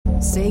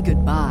Say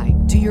goodbye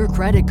to your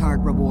credit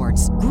card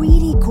rewards.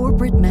 Greedy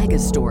corporate mega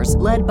stores,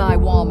 led by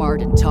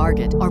Walmart and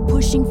Target, are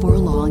pushing for a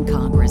law in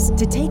Congress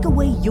to take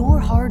away your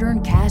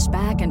hard-earned cash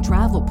back and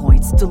travel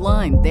points to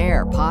line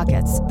their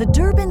pockets. The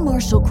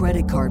Durbin-Marshall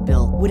credit card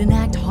bill would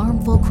enact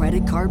harmful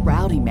credit card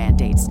routing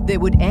mandates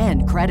that would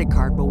end credit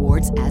card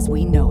rewards as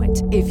we know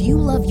it. If you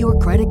love your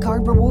credit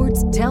card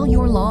rewards, tell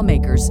your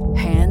lawmakers,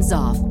 hands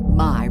off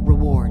my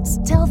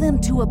rewards. Tell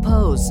them to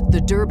oppose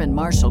the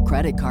Durbin-Marshall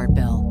credit card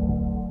bill.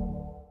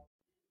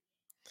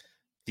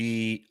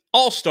 The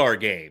All-Star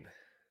game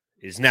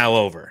is now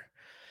over.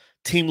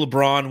 Team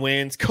LeBron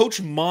wins.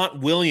 Coach Mont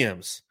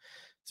Williams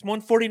has won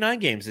 49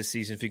 games this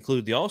season if you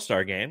include the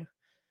All-Star game.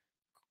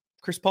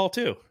 Chris Paul,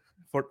 too.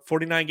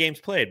 49 games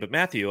played. But,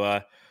 Matthew, I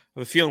have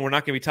a feeling we're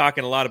not going to be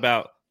talking a lot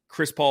about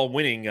Chris Paul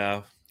winning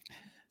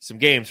some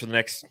games for the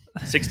next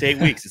 6 to 8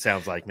 weeks, it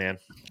sounds like, man.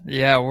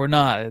 Yeah, we're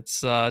not.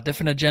 It's a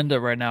different agenda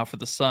right now for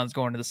the Suns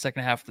going to the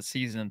second half of the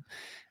season.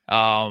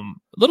 A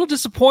little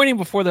disappointing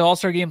before the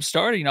All-Star game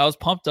started. I was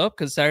pumped up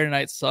because Saturday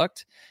night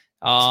sucked.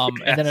 Yes.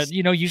 And then,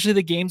 usually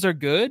the games are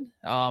good,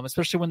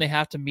 especially when they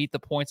have to meet the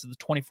points of the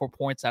 24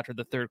 points after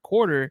the third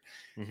quarter.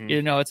 Mm-hmm.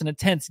 It's an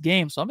intense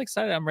game. So I'm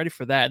excited. I'm ready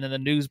for that. And then the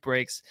news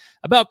breaks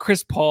about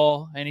Chris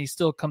Paul, and he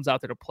still comes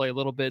out there to play a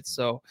little bit.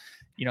 So,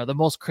 the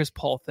most Chris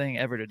Paul thing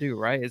ever to do,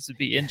 right, is to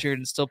be injured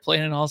and still play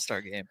in an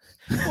All-Star game.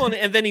 Well,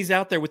 and then he's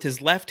out there with his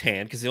left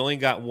hand because he only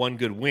got one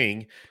good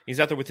wing. He's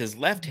out there with his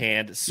left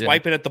hand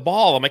swiping at the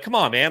ball. I'm like, come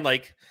on, man.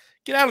 Like,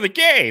 get out of the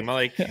game. I'm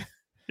like,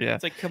 yeah.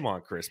 It's like, come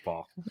on, Chris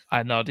Paul.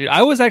 I know, dude.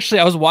 I was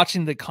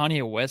watching the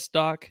Kanye West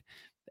doc,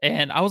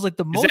 and I was like,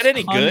 is that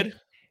any good?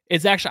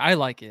 It's actually, I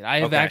like it.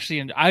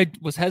 I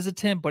was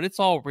hesitant, but it's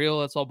all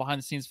real. It's all behind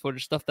the scenes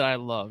footage, stuff that I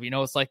love.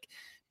 It's like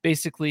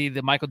basically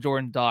the Michael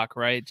Jordan doc,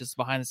 right? Just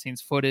behind the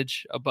scenes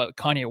footage about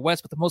Kanye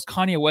West. But the most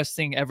Kanye West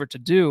thing ever to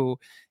do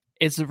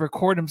is to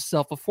record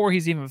himself before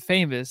he's even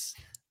famous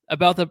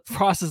about the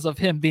process of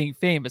him being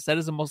famous. That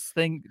was the most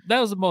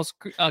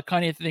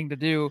Kanye thing to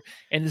do.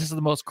 And this is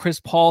the most Chris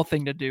Paul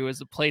thing to do, is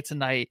to play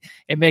tonight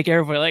and make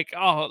everybody like,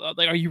 oh,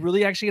 like, are you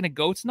really actually going to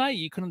go tonight?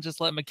 You couldn't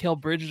just let Mikal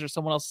Bridges or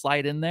someone else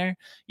slide in there,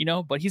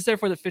 but he's there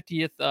for the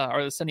 50th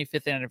or the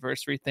 75th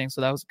anniversary thing.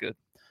 So that was good.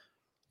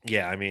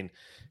 Yeah. I mean,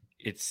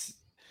 it's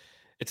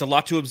a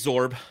lot to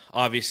absorb,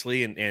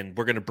 obviously. And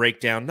we're going to break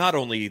down not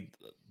only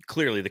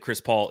clearly the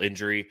Chris Paul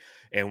injury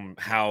and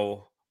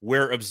how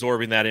we're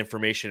absorbing that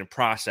information and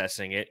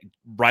processing it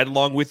right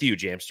along with you,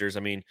 Jamsters. I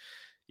mean,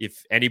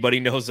 if anybody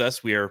knows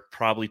us, we are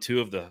probably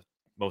two of the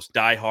most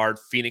diehard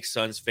Phoenix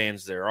Suns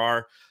fans there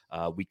are.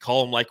 We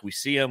call them like we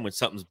see them. When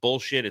something's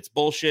bullshit, it's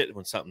bullshit.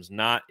 When something's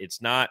not,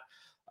 it's not.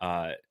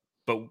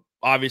 But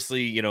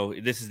obviously,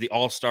 this is the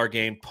All-Star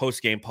game,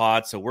 post-game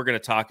pod. So we're going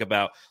to talk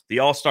about the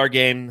All-Star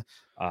game,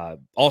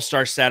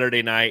 All-Star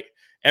Saturday night,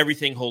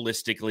 everything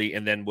holistically,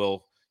 and then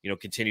we'll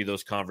continue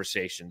those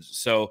conversations.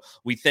 So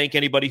we thank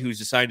anybody who's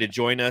decided to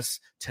join us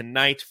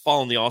tonight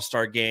following the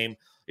All-Star game.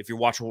 If you're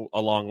watching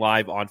along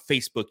live on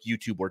Facebook,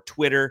 YouTube, or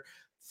Twitter,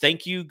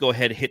 thank you. Go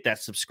ahead and hit that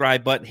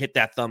subscribe button, hit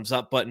that thumbs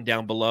up button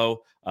down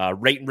below.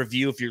 Rate and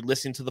review if you're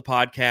listening to the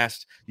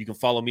podcast. You can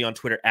follow me on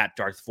Twitter at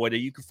Darth Voida.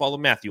 You can follow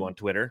Matthew on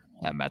Twitter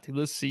at Matthew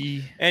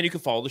Lucy. And you can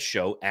follow the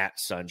show at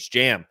Suns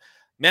Jam.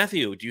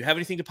 Matthew, do you have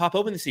anything to pop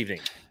open this evening?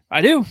 I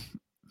do.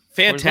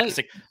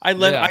 Fantastic. I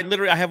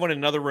have one in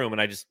another room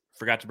and I just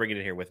forgot to bring it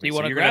in here with me. Do you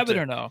want to grab it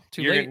or no?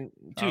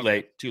 Too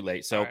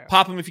late. So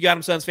pop them if you got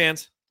them, Suns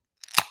fans.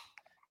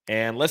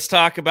 And let's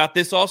talk about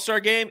this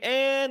All-Star game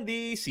and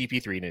the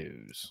CP3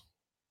 news.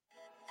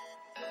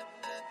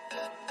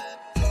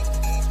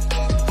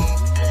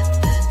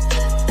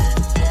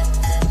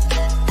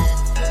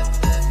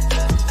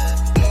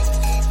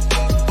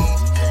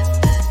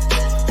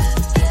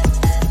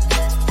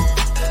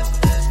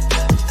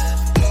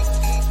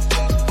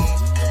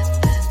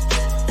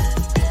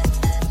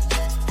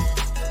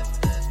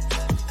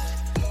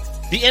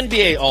 The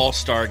NBA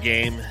All-Star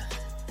Game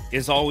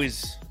is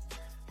always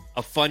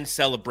a fun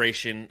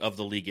celebration of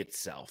the league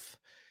itself.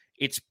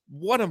 It's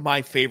one of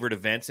my favorite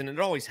events, and it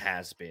always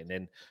has been.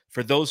 And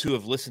for those who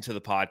have listened to the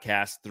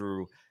podcast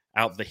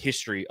throughout the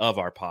history of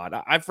our pod,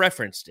 I've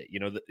referenced it.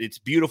 It's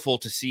beautiful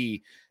to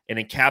see an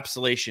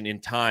encapsulation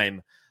in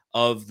time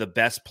of the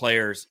best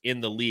players in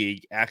the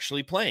league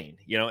actually playing.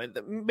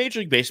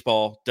 Major League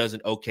Baseball does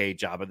an okay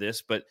job of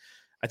this, but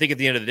I think at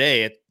the end of the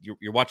day,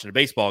 you're watching a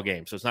baseball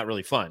game, so it's not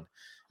really fun.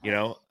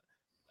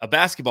 A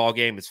basketball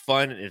game is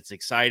fun and it's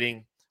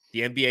exciting.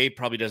 The NBA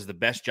probably does the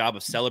best job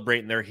of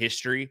celebrating their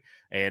history.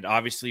 And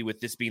obviously, with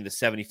this being the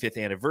 75th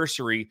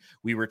anniversary,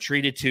 we were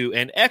treated to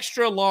an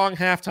extra long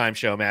halftime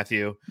show,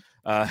 Matthew,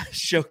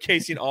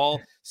 showcasing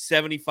all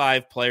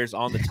 75 players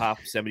on the top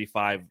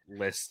 75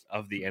 list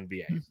of the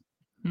NBA.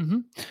 Mm-hmm.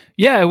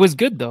 Yeah, it was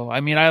good, though.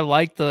 I mean, I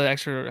liked the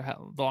extra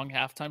long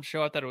halftime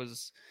show. I thought it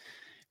was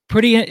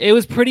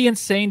pretty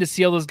insane to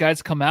see all those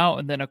guys come out.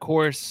 And then, of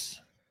course,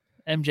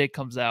 MJ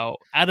comes out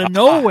of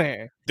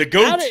nowhere. The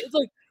GOAT. It's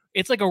like,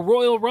 it's like a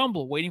Royal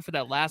Rumble waiting for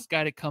that last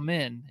guy to come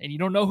in, and you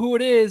don't know who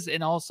it is,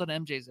 and all of a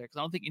sudden MJ's there because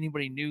I don't think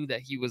anybody knew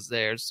that he was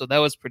there. So that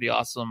was pretty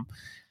awesome.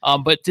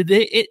 But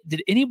did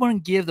anyone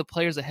give the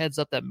players a heads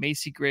up that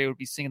Macy Gray would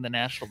be singing the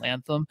national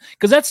anthem?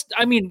 Because that's,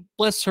 I mean,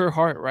 bless her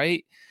heart,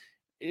 right?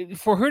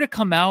 For her to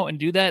come out and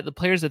do that, the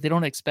players that they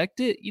don't expect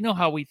it, you know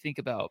how we think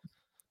about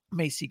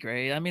Macy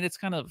Gray. I mean, it's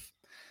kind of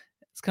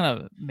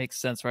makes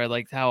sense, right?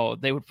 Like how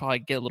they would probably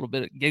get a little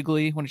bit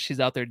giggly when she's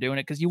out there doing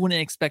it because you wouldn't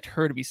expect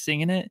her to be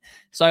singing it.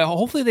 So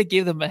hopefully they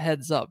gave them a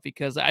heads up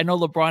because I know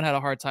LeBron had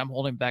a hard time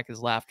holding back his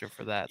laughter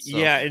for that. So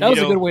yeah, and that was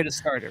a good way to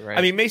start it, right?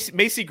 I mean,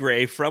 Macy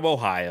Gray from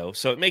Ohio,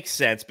 so it makes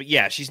sense. But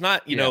yeah, she's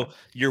not, you know,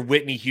 your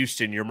Whitney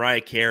Houston, your Mariah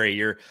Carey,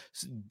 your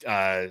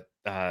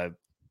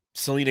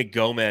Selena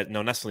Gomez.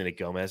 No, not Selena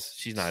Gomez.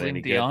 She's not Celine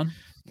any Dion?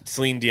 good.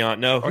 Celine Dion.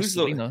 No, or who's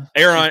Selena?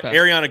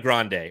 Ariana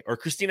Grande or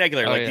Christina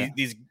Aguilera. Oh, like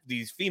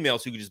these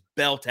females who just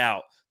belt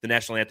out the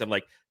national anthem.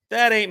 Like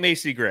that ain't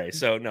Macy Gray.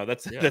 So no,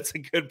 that's a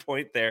good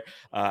point there.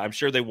 I'm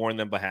sure they warned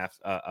them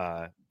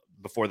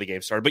before the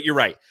game started. But you're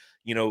right.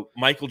 You know,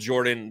 Michael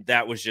Jordan,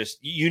 that was just,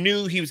 you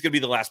knew he was going to be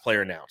the last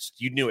player announced.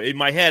 You knew it. In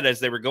my head,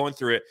 as they were going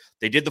through it,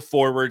 they did the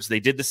forwards,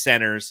 they did the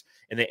centers,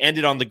 and they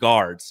ended on the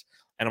guards.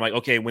 And I'm like,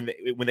 okay, when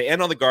they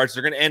end on the guards,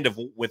 they're going to end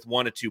with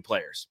one of two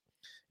players.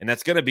 And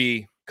that's going to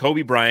be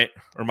Kobe Bryant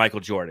or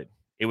Michael Jordan.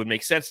 It would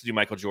make sense to do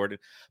Michael Jordan.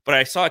 But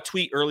I saw a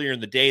tweet earlier in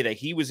the day that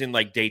he was in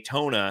like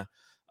Daytona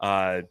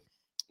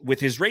with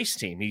his race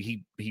team.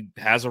 He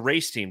has a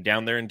race team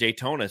down there in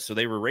Daytona. So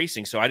they were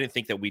racing. So I didn't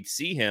think that we'd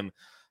see him.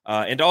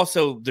 And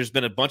also, there's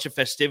been a bunch of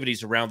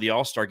festivities around the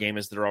All-Star game,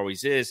 as there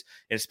always is,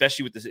 and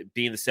especially with this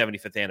being the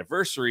 75th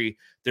anniversary,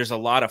 there's a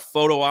lot of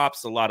photo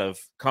ops, a lot of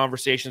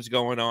conversations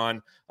going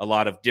on, a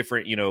lot of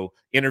different, you know,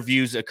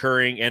 interviews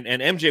occurring, and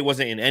MJ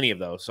wasn't in any of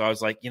those. So I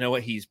was like, you know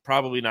what, he's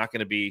probably not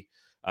going to be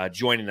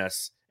joining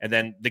us. And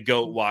then the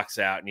GOAT walks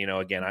out, and, you know,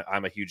 again,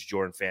 I'm a huge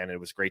Jordan fan, and it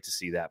was great to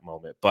see that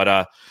moment.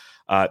 But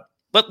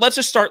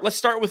let's start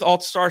with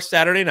All-Star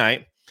Saturday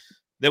night.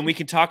 Then we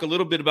can talk a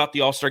little bit about the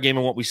All-Star game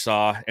and what we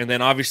saw. And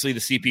then obviously the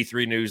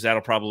CP3 news,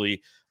 that'll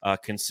probably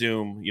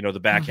consume, you know, the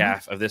back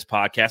half of this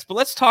podcast. But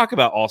let's talk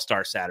about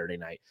All-Star Saturday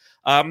night.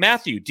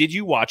 Matthew, did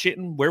you watch it,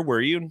 and where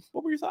were you, and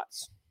what were your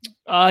thoughts?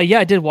 Yeah,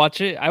 I did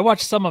watch it. I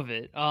watched some of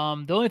it. The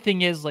only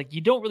thing is, like, you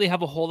don't really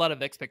have a whole lot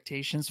of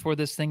expectations for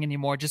this thing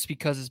anymore, just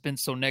because it's been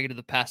so negative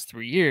the past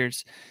 3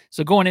 years.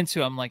 So going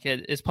into it, I'm like,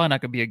 it's probably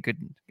not going to be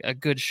a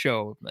good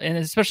show, and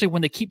especially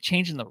when they keep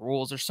changing the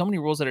rules. There's so many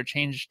rules that are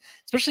changed,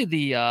 especially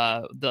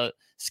the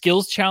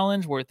skills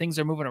challenge where things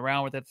are moving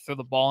around, where they throw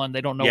the ball and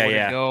they don't know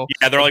where to go.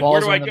 Yeah, they're like,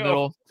 where do I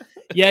go?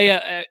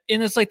 Yeah.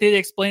 And it's like they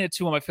explain it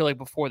to them, I feel like,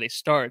 before they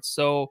start.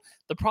 So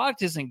the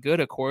product isn't good,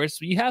 of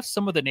course. You have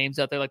some of the names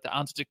out there, like the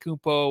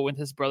Antetokounmpo and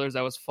his brothers.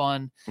 That was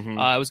fun. Mm-hmm.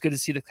 It was good to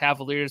see the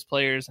Cavaliers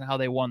players and how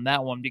they won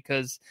that one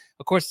because,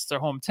 of course, it's their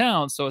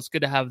hometown. So it's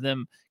good to have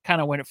them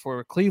kind of win it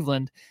for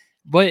Cleveland.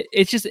 But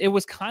it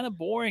was kind of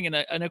boring. And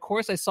of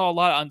course, I saw a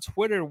lot on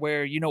Twitter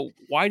where, you know,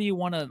 why do you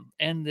want to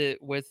end the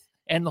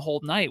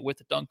whole night with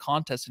the dunk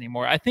contest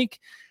anymore? I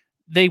think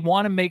they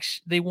want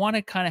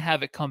to kind of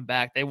have it come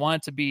back. They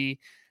want it to be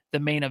the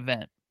main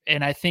event.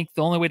 And I think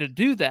the only way to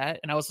do that,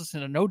 and I was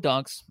listening to No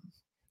Dunks,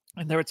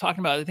 and they were talking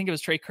about, I think it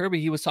was Trey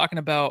Kirby, he was talking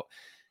about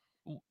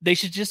they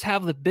should just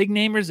have the big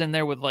namers in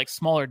there with like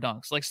smaller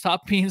dunks. Like,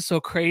 stop being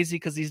so crazy,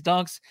 because these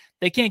dunks,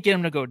 they can't get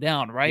them to go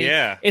down, right?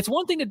 Yeah. It's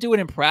one thing to do it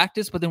in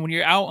practice, but then when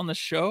you're out on the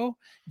show,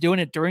 doing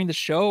it during the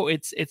show,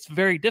 it's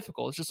very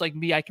difficult. It's just like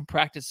me, I can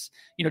practice,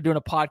 you know, doing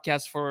a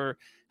podcast for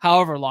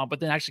however long, but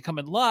then actually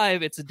coming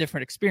live, it's a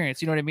different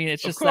experience. You know what I mean?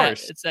 It's just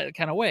that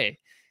kind of way.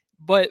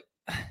 But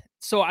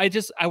so I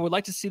would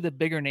like to see the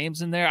bigger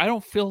names in there. I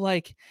don't feel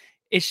like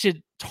it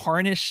should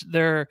tarnish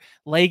their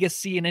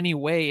legacy in any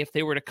way if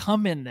they were to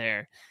come in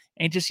there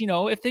and just, you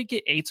know, if they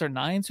get 8s or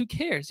 9s, who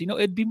cares? You know,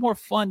 it'd be more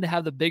fun to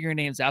have the bigger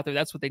names out there.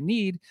 That's what they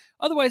need.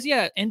 Otherwise,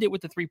 yeah, end it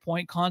with the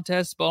 3-point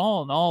contest. But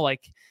all in all,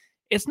 like,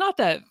 it's not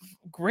that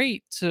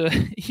great to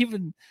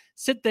even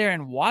sit there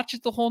and watch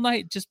it the whole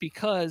night just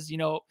because, you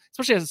know,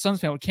 especially as a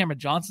Suns fan with Cameron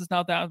Johnson's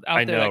now out there, that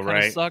kind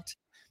of sucked.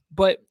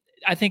 But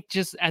I think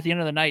just at the end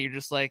of the night, you're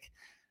just like,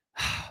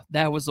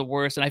 that was the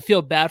worst. And I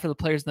feel bad for the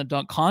players in the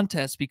dunk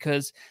contest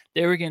because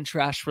they were getting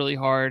trashed really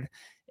hard.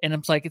 And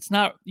it's like, it's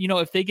not, you know,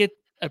 if they get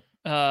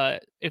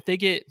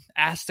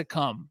asked to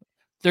come,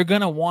 they're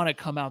going to want to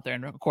come out there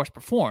and, of course,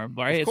 perform,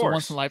 right? It's a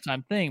once in a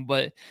lifetime thing,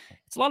 but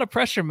it's a lot of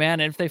pressure, man.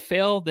 And if they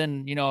fail,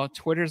 then, you know,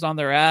 Twitter's on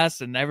their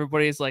ass and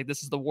everybody's like,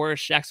 this is the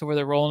worst. Shaq's over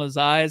there rolling his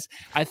eyes.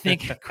 I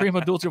think Kareem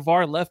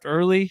Abdul-Jabbar left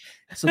early,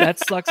 so that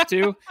sucks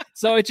too.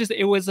 So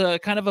it was a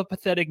kind of a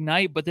pathetic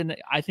night, but then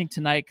I think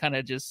tonight kind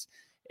of just,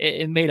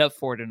 it made up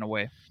for it in a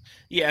way.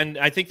 Yeah, and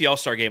I think the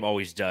All-Star game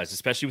always does,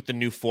 especially with the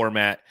new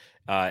format.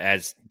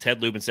 As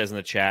Ted Lubin says in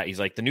the chat, he's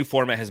like, the new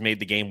format has made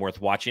the game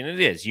worth watching. And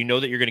it is. You know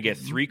that you're going to get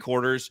 3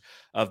 quarters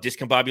of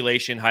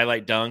discombobulation,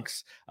 highlight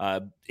dunks,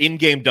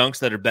 in-game dunks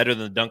that are better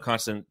than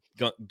the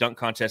dunk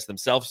contest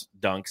themselves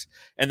dunks.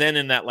 And then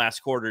in that last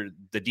quarter,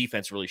 the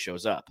defense really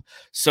shows up.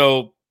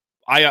 So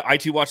I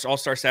too watched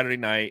All-Star Saturday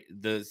Night.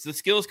 The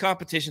skills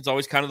competition is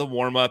always kind of the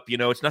warm-up.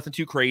 It's nothing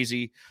too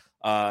crazy.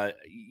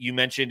 You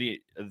mentioned,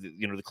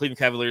 the Cleveland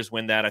Cavaliers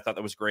win that. I thought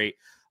that was great.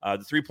 The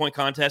 3-point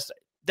contest,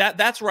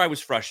 that's where I was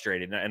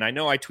frustrated. And I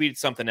know I tweeted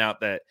something out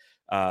that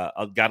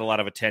got a lot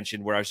of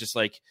attention where I was just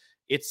like,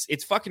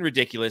 it's fucking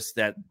ridiculous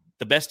that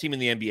the best team in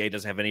the NBA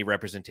doesn't have any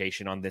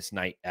representation on this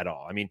night at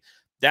all. I mean,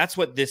 that's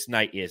what this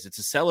night is. It's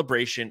a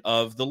celebration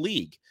of the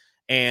league.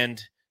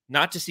 And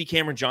not to see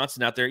Cameron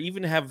Johnson out there,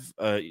 even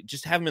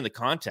just have him in the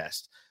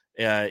contest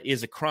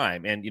is a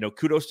crime. And,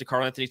 kudos to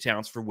Karl Anthony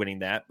Towns for winning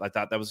that. I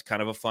thought that was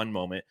kind of a fun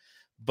moment.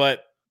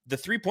 But the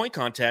 3-point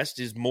contest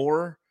is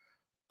more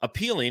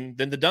appealing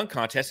than the dunk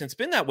contest. And it's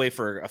been that way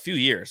for a few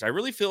years. I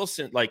really feel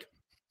like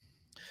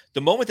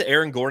the moment that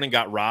Aaron Gordon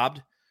got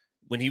robbed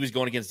when he was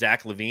going against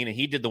Zach LaVine, and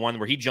he did the one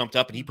where he jumped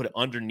up and he put it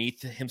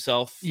underneath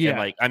himself.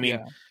 Yeah. And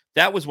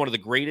that was one of the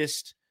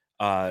greatest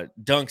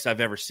dunks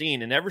I've ever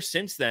seen. And ever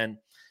since then,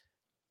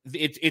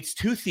 it's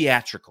too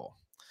theatrical.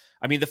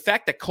 I mean, the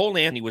fact that Cole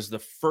Anthony was the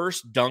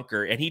first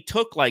dunker and he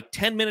took like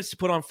 10 minutes to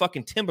put on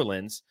fucking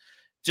Timberlands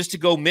just to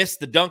go miss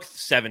the dunk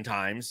 7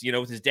 times,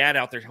 with his dad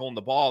out there holding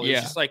the ball.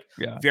 It's just like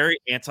very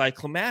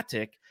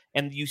anticlimactic.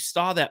 And you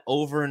saw that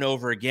over and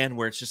over again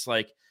where it's just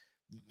like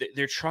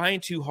they're trying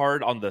too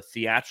hard on the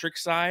theatric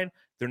side.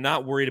 They're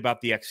not worried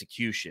about the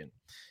execution.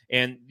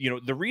 And,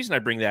 the reason I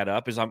bring that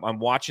up is I'm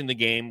watching the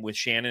game with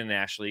Shannon and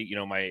Ashley,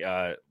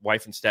 my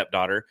wife and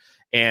stepdaughter.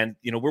 And,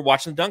 we're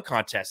watching the dunk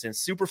contest, and it's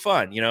super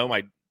fun.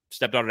 My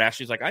stepdaughter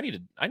Ashley's like, I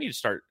need to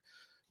start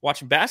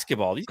watching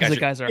basketball. These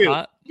guys are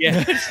hot.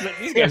 Yeah,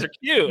 these guys are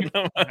cute.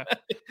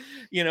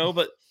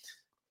 But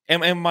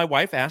and my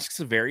wife asks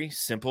a very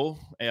simple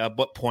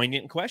but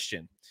poignant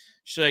question.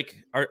 She's like,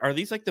 are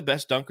these like the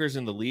best dunkers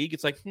in the league?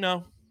 It's like,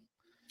 no.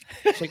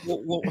 It's like,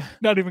 well,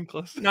 not even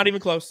close. Not even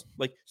close.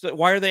 Like, so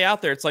why are they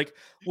out there? It's like,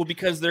 well,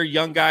 because they're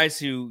young guys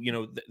who,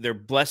 they're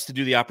blessed to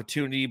do the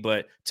opportunity.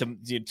 But to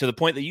the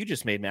point that you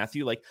just made,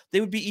 Matthew, like they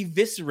would be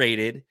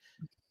eviscerated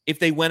if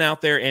they went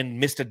out there and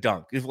missed a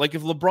dunk. If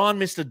LeBron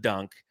missed a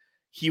dunk,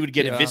 he would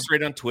get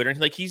eviscerated on Twitter, and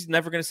like he's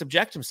never going to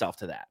subject himself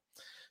to that.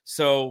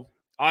 So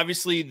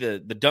obviously, the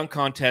dunk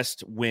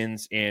contest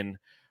wins in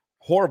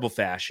horrible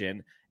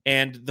fashion.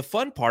 And the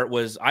fun part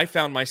was I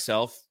found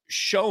myself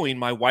showing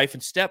my wife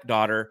and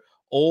stepdaughter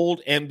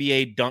old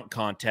NBA dunk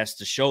contests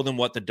to show them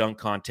what the dunk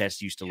contest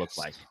used to look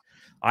like.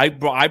 I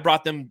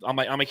brought them. I'm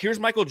like, here's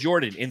Michael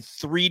Jordan in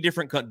 3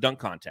 different dunk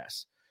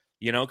contests.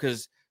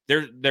 Because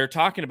they're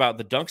talking about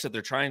the dunks that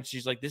they're trying.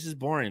 She's like, this is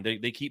boring.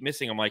 They keep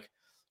missing. I'm like,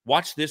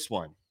 watch this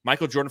one,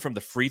 Michael Jordan from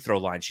the free throw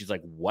line. She's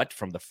like, what,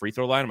 from the free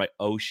throw line? I'm like,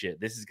 oh shit,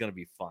 this is gonna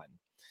be fun.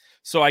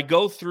 So I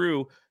go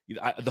through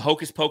the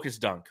Hocus Pocus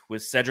dunk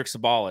with Cedric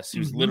Sabalas,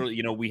 who's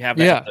literally, we have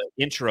that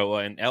the intro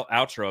and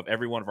outro of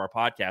every one of our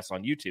podcasts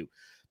on YouTube,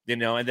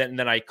 and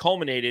then I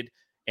culminated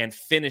and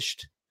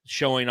finished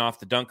showing off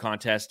the dunk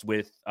contest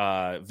with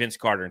Vince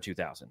Carter in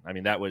 2000. I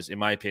mean, that was, in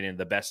my opinion,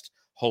 the best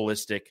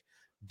holistic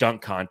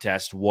dunk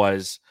contest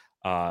was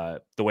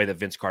the way that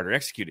Vince Carter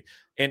executed.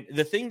 And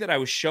the thing that I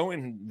was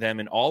showing them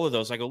in all of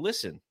those, I go,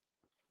 listen,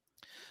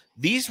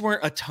 these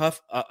weren't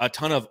a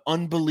ton of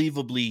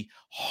unbelievably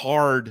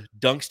hard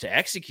dunks to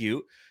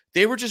execute.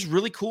 They were just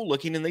really cool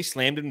looking, and they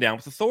slammed him down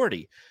with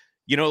authority.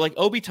 Like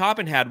Obi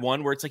Toppin had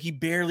one where it's like he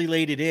barely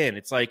laid it in.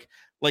 It's like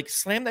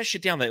slam that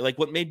shit down. Like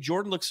what made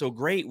Jordan look so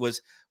great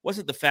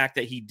wasn't the fact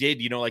that he did,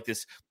 like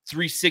this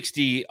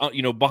 360,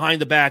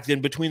 behind the back,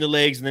 then between the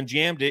legs, and then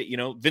jammed it.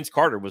 Vince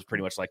Carter was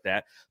pretty much like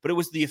that, but it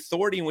was the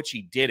authority in which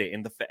he did it,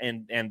 and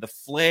the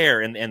flair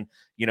and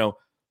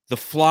the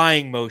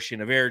flying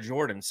motion of Air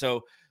Jordan.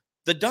 So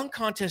the dunk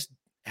contest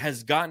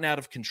has gotten out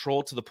of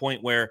control to the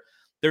point where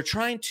they're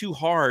trying too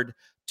hard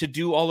to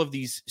do all of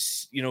these,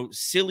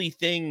 silly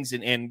things.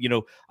 And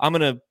I'm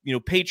going to,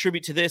 pay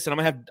tribute to this. And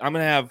I'm going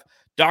to have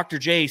Dr.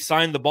 J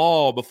sign the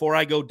ball before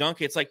I go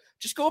dunk it. It's like,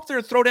 just go up there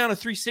and throw down a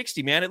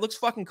 360, man. It looks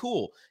fucking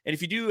cool. And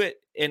if you do it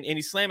and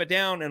you slam it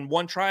down and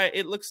one try,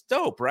 it looks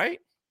dope, right?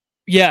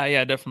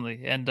 Yeah,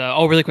 definitely. And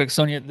really quick,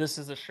 Sonia, this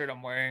is the shirt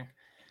I'm wearing.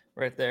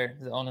 Right there.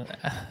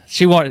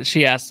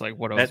 She asked like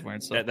what I was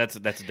wearing. So that's a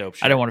dope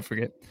shirt. I don't want to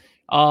forget.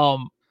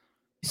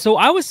 So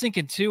I was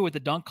thinking too with the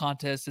dunk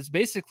contest, it's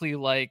basically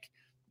like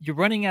you're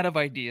running out of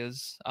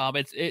ideas.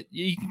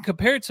 You can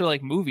compare it to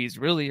like movies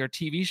really, or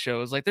TV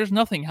shows. Like there's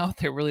nothing out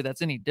there really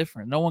that's any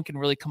different. No one can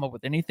really come up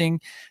with anything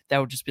that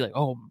would just be like,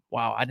 oh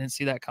wow, I didn't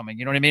see that coming.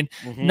 You know what I mean?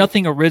 Mm-hmm.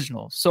 Nothing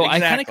original. So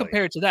exactly. I kind of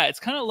compare it to that. It's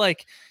kind of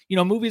like,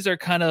 movies are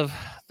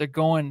they're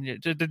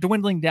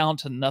dwindling down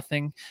to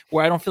nothing,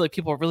 where I don't feel like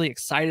people are really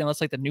excited unless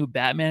like the new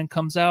Batman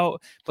comes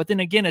out. But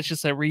then again, it's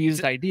just a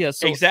reused idea.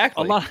 So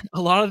exactly.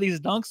 A lot of these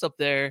dunks up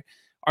there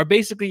are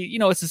basically,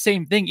 it's the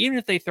same thing. Even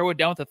if they throw it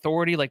down with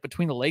authority, like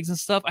between the legs and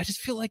stuff, I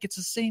just feel like it's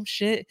the same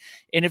shit.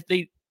 And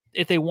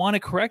if they want to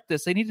correct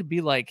this, they need to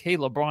be like, hey,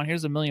 LeBron,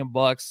 here's $1 million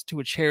to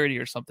a charity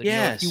or something.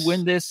 Yes. If you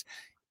win this,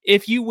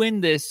 if you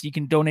win this, you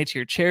can donate to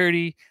your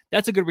charity.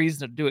 That's a good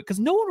reason to do it because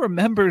no one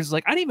remembers.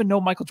 Like, I didn't even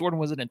know Michael Jordan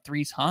was in it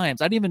 3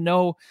 times. I didn't even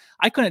know.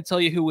 I couldn't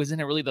tell you who was in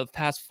it really the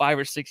past 5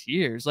 or 6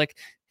 years. Like,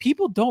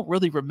 people don't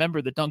really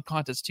remember the dunk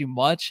contest too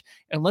much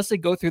unless they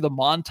go through the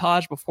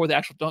montage before the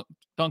actual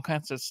dunk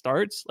contest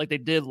starts, like they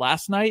did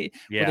last night,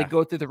 where they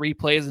go through the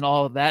replays and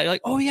all of that. You're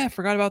like, oh yeah, I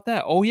forgot about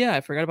that. Oh yeah,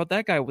 I forgot about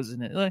that guy was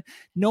in it. Like,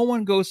 no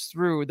one goes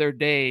through their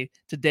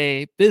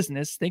day-to-day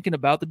business thinking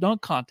about the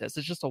dunk contest.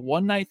 It's just a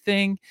one-night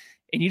thing,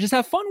 and you just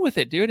have fun with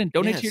it, dude, and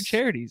donate to your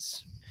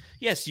charities.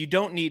 Yes, you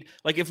don't need,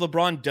 like, if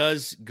LeBron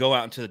does go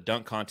out into the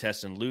dunk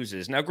contest and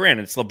loses. Now,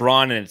 granted, it's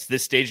LeBron and it's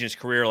this stage in his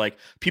career. Like,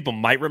 people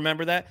might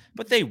remember that,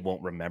 but they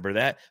won't remember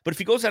that. But if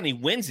he goes out and he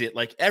wins it,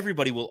 like,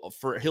 everybody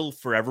he'll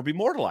forever be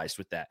immortalized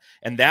with that.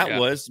 And that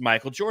was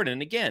Michael Jordan.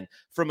 And again,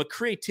 from a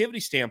creativity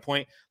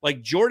standpoint,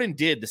 like, Jordan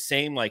did the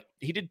same, like,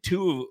 he did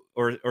 2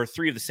 or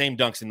 3 of the ssame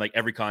dunks in like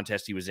every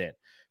contest he was in.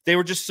 They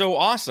were just so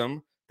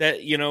awesome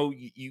that, you know,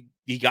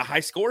 you got high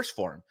scores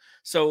for him.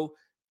 So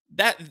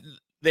that.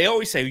 They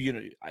always say, you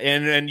know,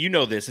 and you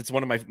know this, it's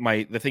one of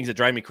the things that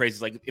drive me crazy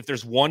is, like, if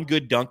there's one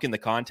good dunk in the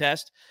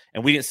contest,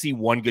 and we didn't see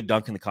one good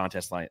dunk in the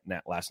contest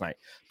last night,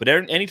 but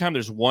anytime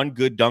there's one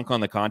good dunk on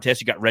the contest,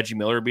 you got Reggie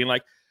Miller being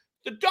like,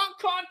 the dunk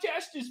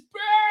contest is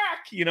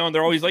back, you know, and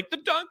they're always like, the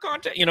dunk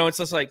contest, you know, it's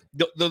just like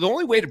the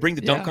only way to bring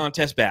the dunk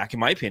contest back, in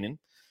my opinion,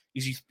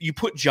 is you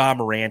put Ja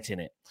Morant in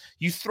it,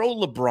 you throw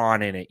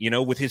LeBron in it, you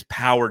know, with his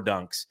power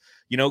dunks,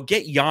 you know,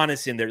 get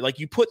Giannis in there, like,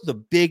 you put the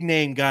big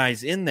name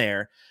guys in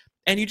there.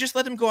 And you just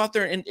let them go out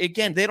there. And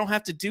again, they don't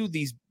have to do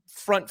these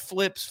front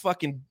flips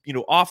fucking, you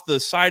know, off the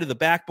side of the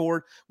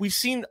backboard. We've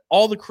seen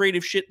all the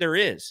creative shit there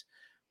is.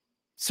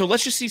 So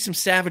let's just see some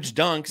savage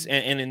dunks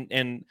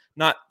and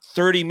not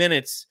 30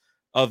 minutes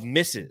of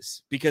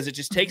misses, because it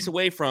just takes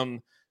away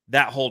from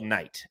that whole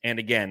night. And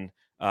again,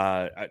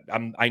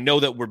 I know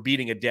that we're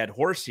beating a dead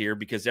horse here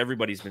because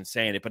everybody's been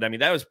saying it, but I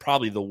mean, that was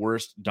probably the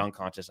worst dunk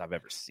contest I've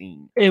ever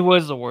seen. It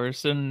was the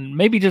worst. And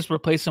maybe just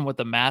replace them with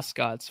the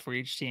mascots for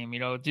each team, you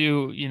know,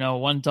 do, you know,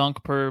 1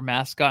 dunk per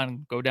mascot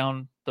and go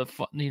down to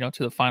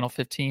the final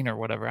 15 or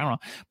whatever. I don't know.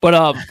 But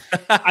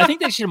I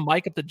think they should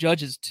mic up the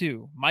judges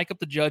too. Mic up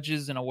the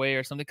judges in a way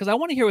or something, because I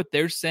want to hear what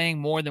they're saying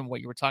more than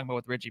what you were talking about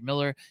with Reggie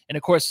Miller. And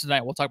of course,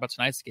 tonight we'll talk about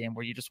tonight's game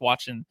where you're just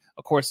watching,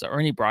 of course, the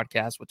Ernie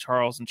broadcast with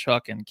Charles and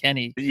Chuck and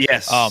Kenny.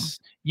 Yes.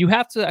 You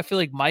have to, I feel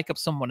like, mic up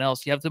someone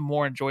else. You have the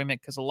more enjoyment,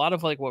 because a lot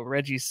of like what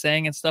Reggie's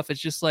saying and stuff, it's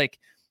just like,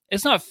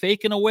 it's not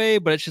fake in a way,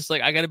 but it's just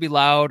like, I got to be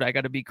loud. I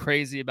got to be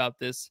crazy about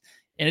this.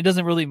 And it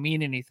doesn't really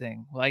mean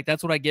anything. Like,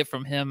 that's what I get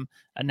from him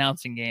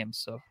announcing games.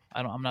 So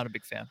I'm not a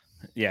big fan.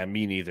 Yeah,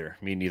 me neither.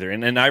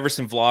 And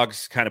Iverson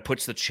Vlogs kind of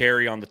puts the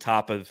cherry on the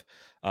top of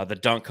the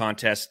dunk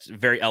contest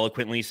very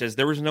eloquently. He says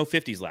there was no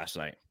 50s last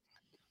night.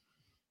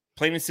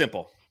 Plain and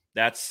simple.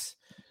 That's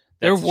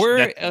a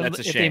shame.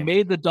 If they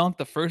made the dunk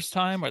the first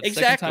time or the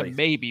second time,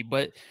 maybe.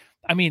 But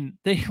I mean,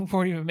 they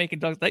weren't even making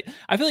dunks.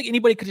 I feel like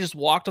anybody could just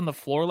walked on the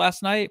floor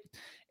last night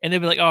and they'd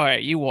be like, all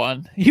right, you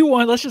won.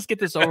 Let's just get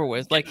this over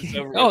with. Like,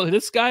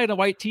 this guy in a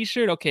white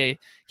t-shirt. Okay.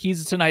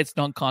 He's tonight's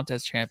dunk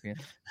contest champion.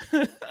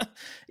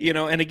 You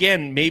know, and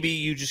again, maybe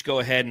you just go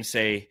ahead and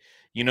say,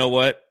 you know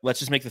what, let's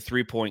just make the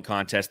 3-point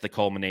contest the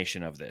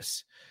culmination of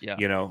this. Yeah.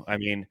 You know, I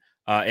mean,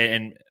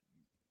 and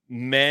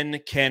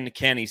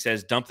Kenny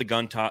says, dump the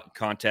gun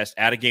contest,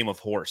 add a game of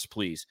horse,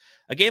 please.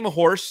 A game of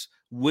horse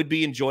would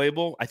be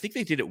enjoyable. I think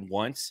they did it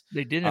once.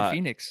 They did in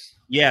Phoenix.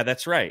 Yeah,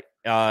 that's right.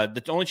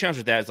 The only challenge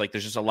with that is, like,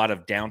 there's just a lot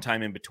of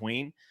downtime in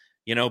between,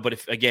 you know,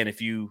 but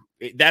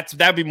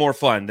that'd be more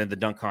fun than the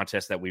dunk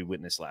contest that we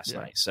witnessed last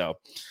night. So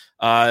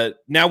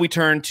now we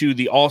turn to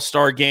the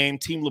All-Star game.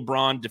 Team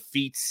LeBron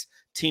defeats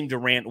Team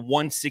Durant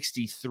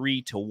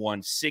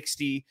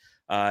 163-160.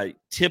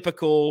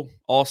 Typical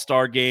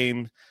All-Star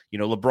game. You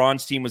know,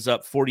 LeBron's team was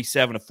up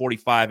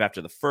 47-45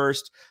 after the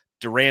first.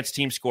 Durant's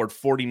team scored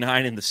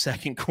 49 in the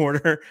second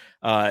quarter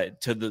to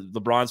the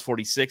LeBron's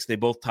 46. They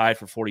both tied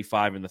for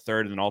 45 in the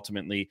third. And then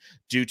ultimately,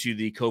 due to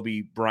the Kobe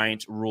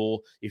Bryant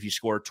rule, if you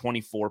score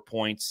 24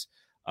 points,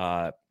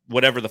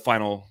 whatever the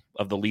final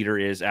of the leader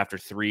is after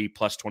 3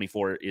 plus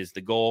 24 is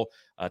the goal.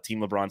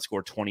 Team LeBron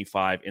scored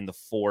 25 in the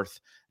fourth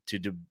to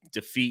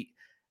defeat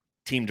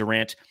Team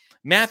Durant.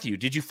 Matthew,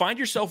 did you find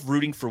yourself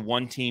rooting for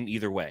one team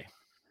either way?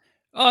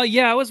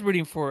 Yeah, I was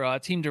rooting for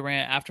Team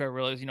Durant after I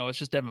realized, you know, it's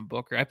just Devin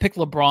Booker. I picked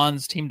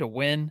LeBron's team to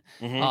win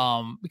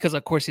because,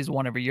 of course, he's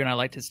won every year, and I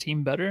liked his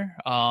team better.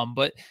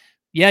 But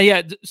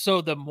yeah.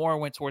 So the more I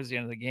went towards the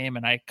end of the game,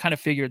 and I kind of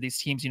figured these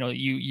teams, you know,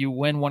 you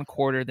win one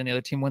quarter, then the other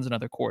team wins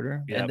another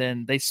quarter, and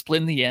then they split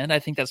in the end. I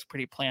think that's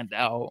pretty planned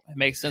out. It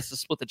makes sense to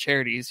split the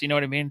charities. You know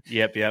what I mean?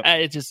 Yep.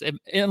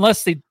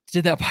 Unless they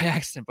did that by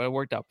accident, but it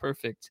worked out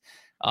perfect.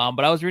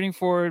 But I was rooting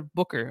for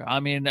Booker. I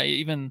mean,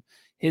 even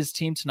his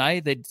team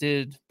tonight, they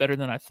did better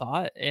than I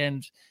thought.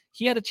 And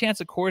he had a chance,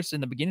 of course,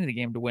 in the beginning of the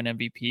game to win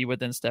MVP, but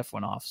then Steph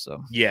went off.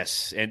 So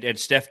yes, and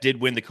Steph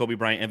did win the Kobe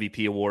Bryant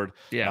MVP award.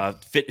 Yeah,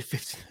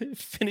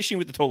 finishing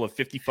with a total of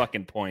 50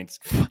 fucking points,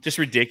 just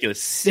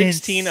ridiculous.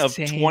 16 of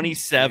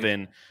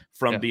 27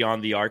 from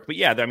beyond the arc. But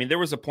yeah, I mean, there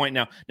was a point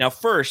now. Now,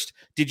 first,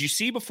 did you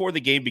see before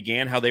the game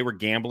began how they were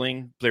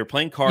gambling? They were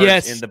playing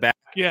cards in the back.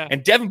 Yeah.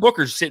 And Devin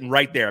Booker's sitting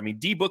right there. I mean,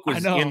 D-Book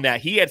was in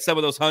that. He had some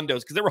of those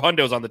hundos because there were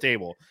hundos on the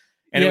table.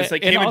 And it was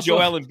like him and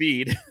Joel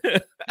Embiid.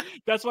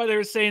 That's why they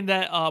were saying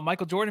that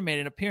Michael Jordan made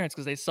an appearance,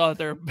 because they saw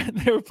that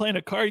they were playing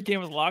a card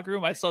game in the locker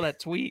room. I saw that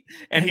tweet.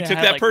 And he took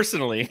that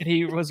personally. And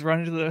he was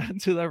running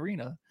to the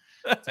arena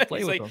to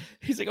play with them.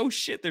 He's like, oh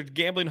shit, they're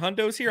gambling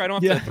hundos here. I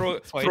don't have to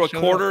throw a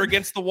quarter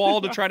against the wall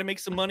to try to make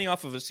some money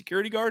off of a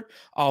security guard.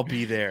 I'll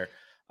be there.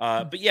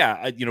 But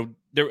yeah,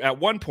 there at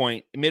one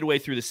point midway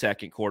through the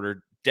second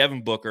quarter,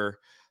 Devin Booker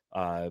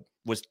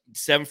was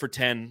 7 for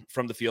 10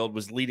 from the field,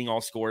 was leading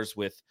all scores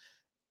with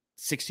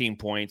 16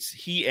 points.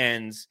 He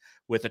ends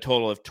with a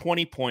total of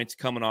 20 points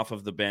coming off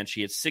of the bench.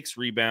 He had 6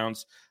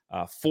 rebounds,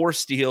 4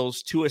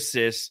 steals, 2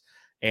 assists,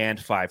 and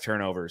 5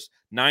 turnovers.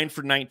 9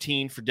 for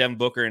 19 for Devin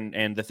Booker.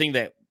 And the thing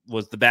that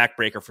was the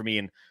backbreaker for me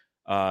and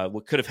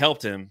what could have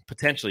helped him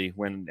potentially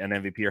win an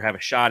MVP or have a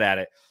shot at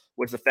it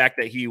was the fact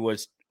that he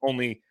was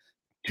only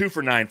 2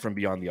 for 9 from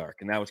beyond the arc.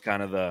 And that was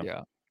kind of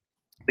the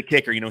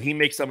kicker. He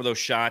makes some of those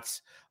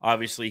shots.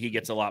 Obviously, he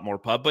gets a lot more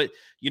pub. But,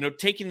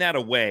 taking that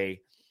away,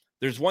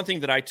 there's one thing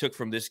that I took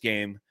from this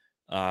game,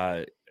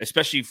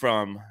 especially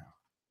from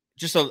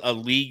just a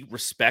league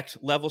respect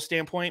level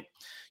standpoint.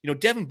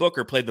 Devin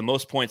Booker played the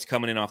most points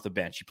coming in off the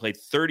bench. He played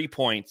 30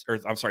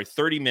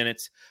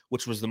 minutes,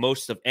 which was the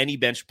most of any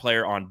bench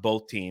player on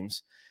both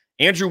teams.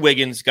 Andrew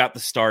Wiggins got the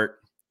start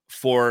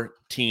for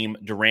Team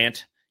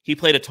Durant. He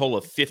played a total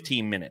of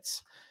 15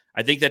 minutes.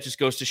 I think that just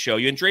goes to show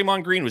you. And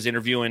Draymond Green was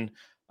interviewing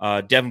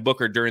Devin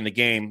Booker during the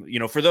game.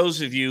 For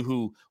those of you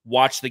who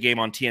watched the game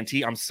on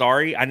TNT, I'm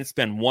sorry, I didn't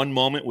spend one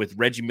moment with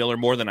Reggie Miller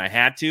more than I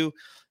had to.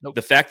 Nope.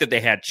 The fact that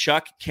they had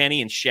Chuck,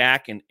 Kenny, and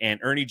Shaq and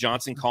Ernie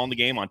Johnson calling the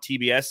game on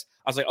TBS,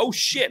 I was like, oh,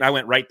 shit, and I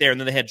went right there. And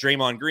then they had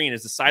Draymond Green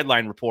as the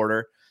sideline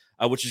reporter,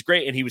 which is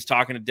great, and he was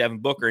talking to Devin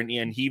Booker, and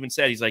he even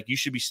said, he's like, you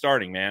should be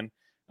starting, man.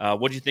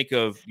 What do you think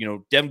of,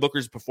 Devin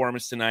Booker's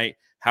performance tonight,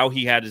 how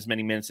he had as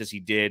many minutes as he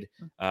did,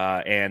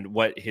 and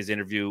what his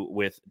interview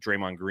with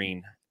Draymond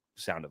Green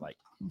sounded like?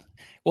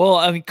 Well,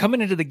 I mean, coming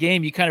into the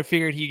game, you kind of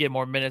figured he'd get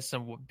more minutes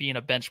than being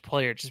a bench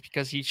player just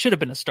because he should have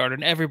been a starter.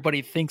 And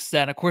everybody thinks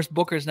that. And of course,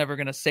 Booker's never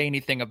going to say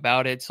anything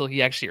about it till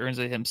he actually earns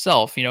it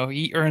himself.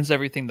 He earns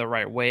everything the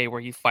right way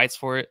where he fights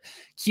for it,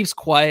 keeps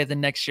quiet.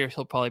 Then next year,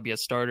 he'll probably be a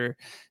starter.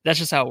 That's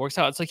just how it works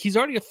out. It's like he's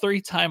already a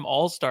 3-time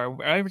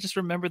All-Star. I just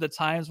remember the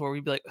times where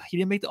we'd be like, he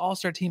didn't make the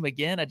All-Star team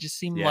again. It just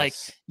seemed like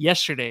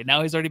yesterday.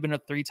 Now he's already been a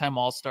 3-time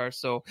All-Star.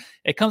 So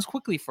it comes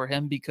quickly for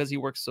him because he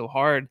works so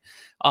hard.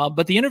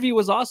 But the interview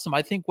was awesome.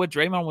 I think what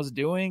Draymond was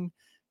doing,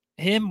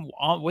 him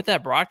with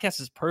that broadcast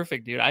is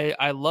perfect, dude.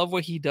 I love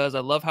what he does. I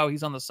love how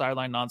he's on the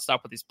sideline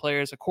nonstop with these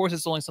players. Of course,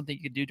 it's only something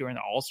you could do during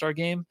the All-Star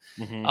game.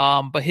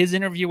 Mm-hmm. But his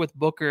interview with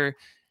Booker,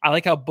 I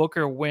like how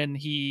Booker, when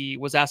he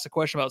was asked a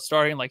question about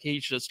starting, like, hey,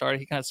 you should have started,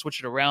 he kind of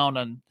switched it around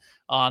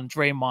on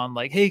Draymond,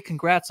 like, hey,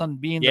 congrats on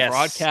being the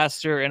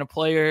broadcaster and a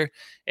player,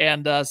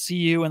 and see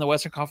you in the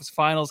Western Conference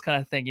Finals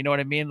kind of thing. You know what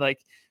I mean? Like,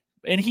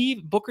 and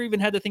Booker even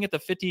had the thing at the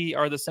 50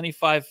 or the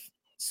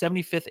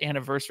 75th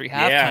anniversary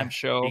halftime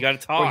show. You got to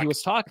talk. Where he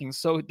was talking.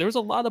 So there was a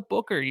lot of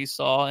Booker you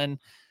saw. And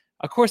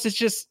of course, it's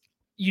just,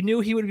 you knew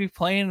he would be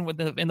playing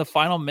in the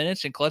final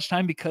minutes in clutch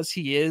time because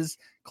he is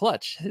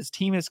clutch. His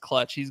team is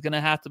clutch. He's going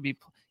to have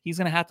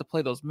to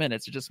play those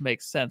minutes. It just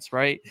makes sense,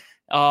 right?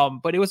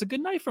 But it was a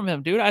good night from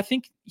him, dude. I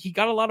think he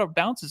got a lot of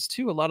bounces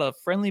too, a lot of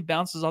friendly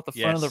bounces off the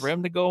front of the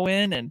rim to go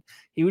in, and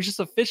he was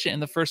just efficient in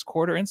the first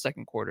quarter and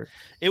second quarter.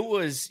 It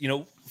was,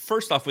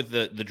 first off with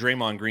the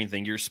Draymond Green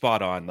thing, you're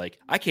spot on. Like,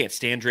 I can't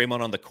stand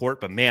Draymond on the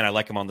court, but man, I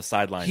like him on the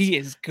sidelines. He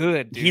is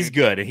good, dude. He's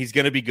good, and he's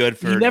going to be good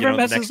for the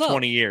next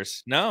 20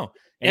 years. No.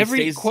 And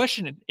every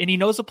question, and he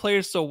knows the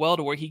players so well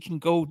to where he can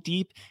go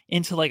deep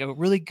into like a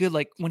really good,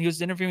 like when he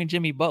was interviewing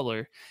Jimmy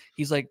Butler,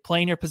 he's like,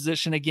 playing your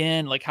position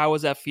again. Like, how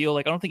does that feel?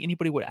 Like, I don't think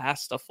anybody would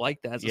ask stuff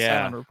like that as a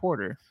sideline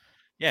reporter.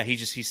 Yeah,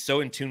 he's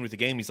so in tune with the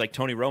game. He's like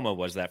Tony Romo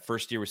was that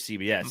first year with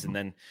CBS, and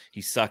then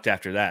he sucked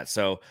after that.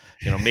 So,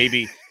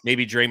 maybe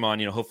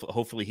Draymond,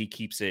 hopefully he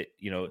keeps it,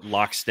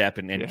 lockstep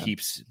and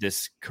keeps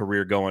this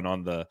career going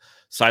on the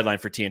sideline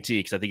for TNT,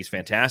 because I think he's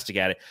fantastic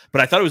at it.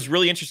 But I thought it was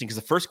really interesting because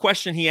the first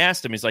question he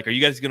asked him is like, "Are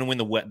you guys going to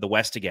win the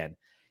West again?"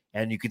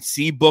 And you could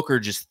see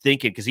Booker just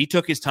thinking, because he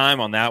took his time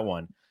on that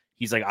one.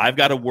 He's like, "I've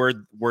got to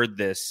word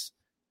this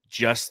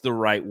just the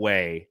right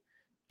way."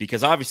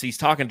 Because obviously he's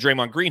talking to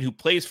Draymond Green, who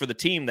plays for the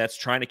team that's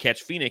trying to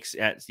catch Phoenix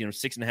at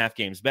 6.5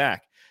 games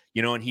back.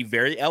 And he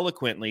very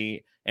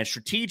eloquently and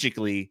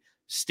strategically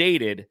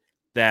stated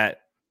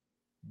that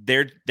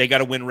they got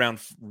to win round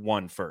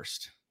 1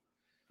 first.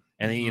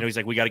 And then, he's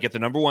like, we got to get the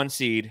number 1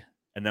 seed,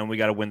 and then we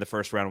got to win the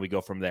first round, and we go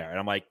from there. And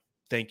I'm like,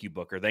 thank you,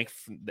 Booker.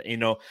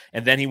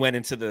 And then he went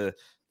into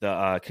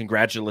the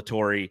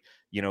congratulatory,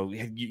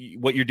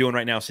 what you're doing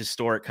right now is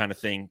historic kind of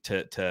thing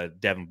to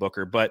Devin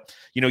Booker. But,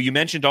 you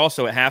mentioned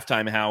also at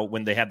halftime how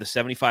when they had the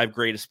 75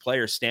 greatest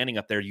players standing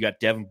up there, you got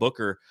Devin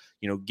Booker,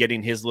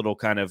 getting his little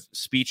kind of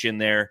speech in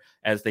there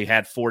as they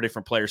had 4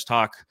 different players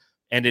talk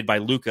ended by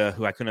Luka,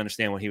 who I couldn't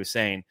understand what he was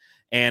saying.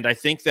 And I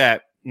think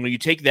that when you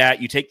take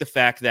that, you take the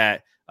fact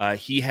that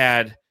he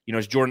had,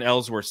 as Jordan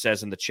Ellsworth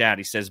says in the chat,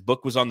 he says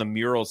Book was on the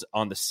murals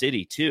on the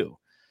city too.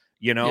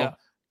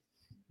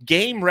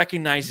 Game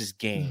recognizes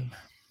game.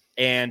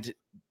 And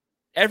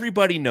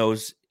everybody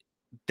knows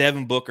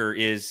Devin Booker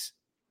is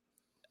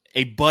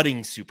a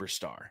budding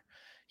superstar.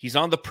 He's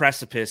on the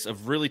precipice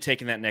of really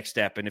taking that next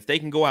step. And if they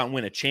can go out and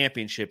win a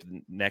championship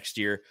next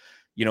year,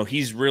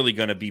 he's really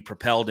going to be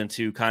propelled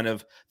into kind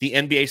of the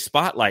NBA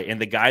spotlight and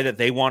the guy that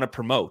they want to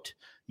promote.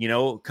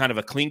 Kind of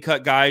a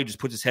clean-cut guy who just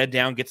puts his head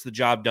down, gets the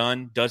job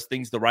done, does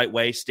things the right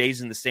way,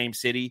 stays in the same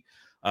city,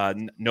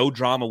 no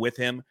drama with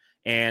him.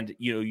 And,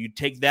 you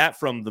take that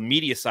from the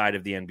media side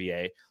of the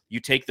NBA. You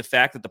take the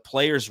fact that the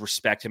players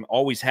respect him,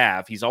 always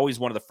have. He's always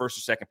one of the first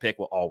or second pick.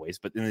 Well, always.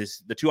 But in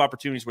the two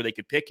opportunities where they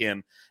could pick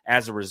him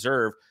as a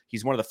reserve,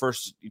 he's one of the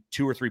first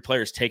 2 or 3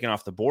 players taken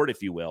off the board,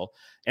 if you will.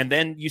 And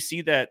then you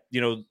see that,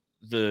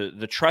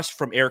 the trust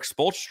from Eric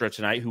Spoelstra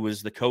tonight, who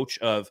was the coach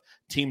of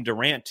Team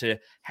Durant, to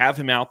have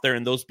him out there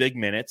in those big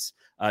minutes,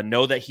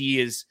 know that he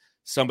is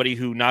somebody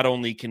who not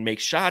only can make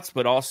shots,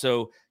 but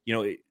also,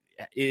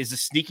 is a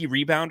sneaky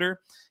rebounder.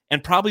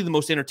 And probably the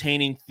most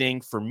entertaining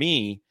thing for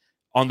me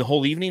on the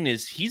whole evening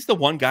is he's the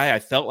one guy I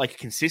felt like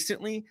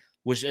consistently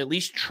was at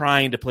least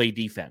trying to play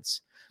defense.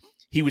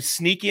 He would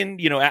sneak in,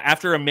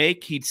 after a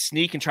make, he'd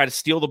sneak and try to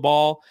steal the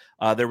ball.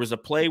 There was a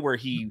play where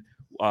he,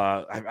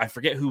 I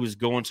forget who was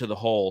going to the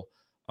hole.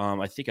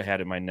 I think I had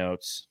it in my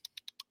notes.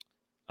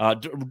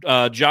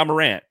 Ja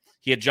Morant.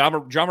 He had Ja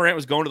Morant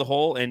was going to the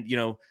hole, and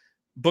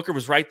Booker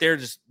was right there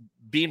just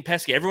being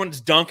pesky. Everyone's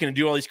dunking and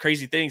doing all these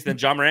crazy things. Then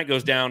Ja Morant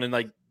goes down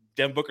and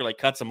Devin Booker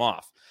cuts him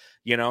off.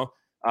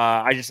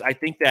 I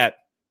think that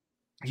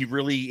he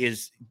really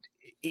is.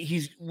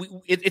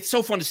 It's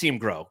so fun to see him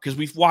grow because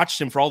we've watched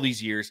him for all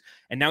these years,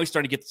 and now he's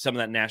starting to get some of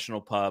that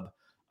national pub.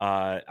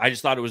 I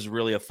just thought it was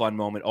really a fun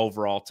moment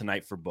overall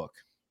tonight for Book.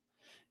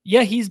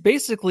 Yeah, he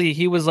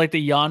was like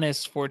the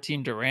Giannis for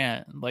Team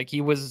Durant.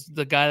 He was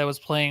the guy that was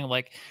playing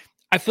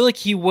I feel like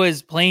he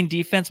was playing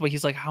defense, but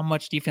he's like, how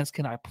much defense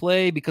can I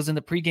play? Because in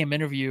the pregame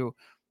interview,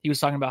 he was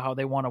talking about how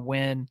they want to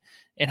win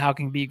and how it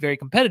can be very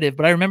competitive.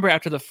 But I remember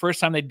after the first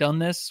time they'd done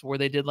this, where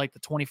they did the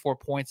 24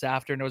 points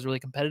after, and it was really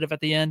competitive at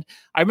the end.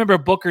 I remember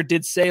Booker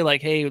did say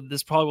hey,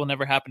 this probably will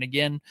never happen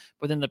again.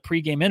 But in the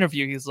pregame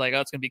interview, he's like, oh,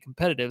 it's going to be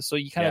competitive. So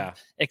you kind of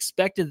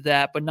expected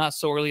that, but not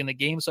so early in the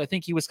game. So I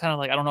think he was kind of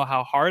I don't know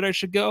how hard I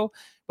should go.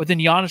 But then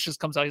Giannis just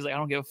comes out. He's like, I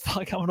don't give a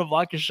fuck. I'm going to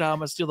block your shot. I'm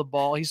going to steal the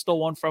ball. He stole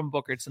one from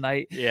Booker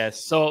tonight.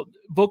 Yes. So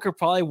Booker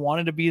probably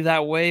wanted to be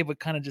that way, but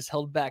kind of just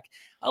held back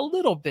a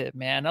little bit,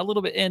 man. A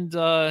little bit.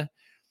 And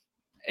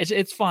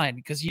it's fine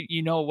because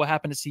you know what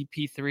happened to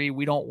CP3.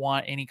 We don't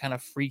want any kind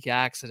of freak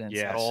accidents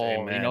at all.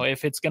 Amen.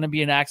 If it's going to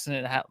be an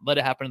accident, let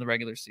it happen in the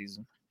regular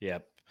season.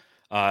 Yep.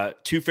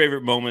 2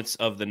 favorite moments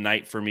of the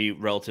night for me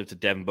relative to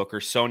Devin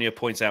Booker. Sonia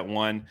points out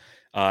one.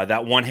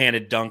 That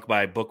one-handed dunk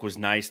by Book was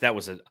nice. I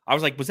was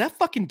like, was that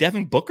fucking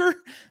Devin Booker?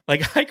 I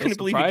couldn't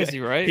believe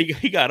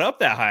he got up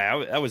that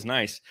high. That was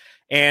nice.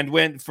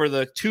 And for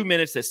the 2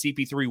 minutes that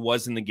CP3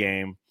 was in the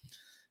game,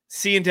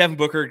 seeing Devin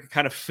Booker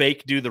kind of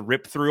fake do the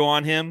rip through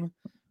on him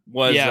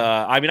was,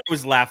 I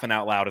was laughing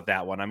out loud at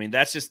that one.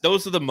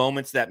 Those are the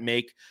moments that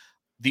make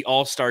the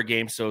All-Star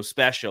game so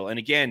special. And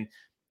again,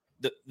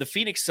 the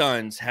Phoenix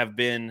Suns have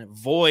been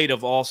void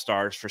of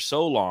All-Stars for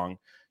so long.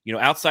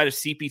 Outside of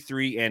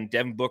CP3 and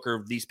Devin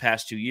Booker these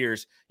past 2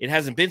 years, it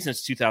hasn't been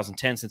since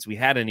 2010 since we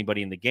had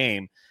anybody in the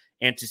game.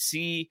 And to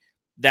see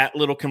that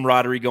little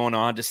camaraderie going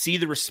on, to see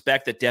the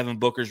respect that Devin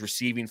Booker's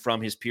receiving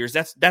from his peers,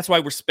 that's why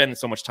we're spending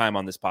so much time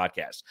on this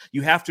podcast.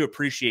 You have to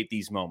appreciate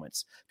these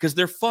moments because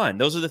they're fun.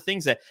 Those are the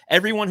things that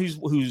everyone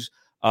who's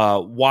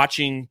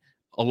watching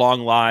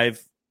along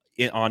live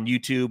on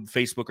YouTube,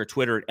 Facebook, or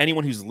Twitter,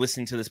 anyone who's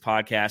listening to this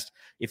podcast,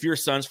 if you're a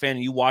Suns fan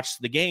and you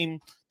watched the game,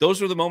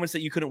 those are the moments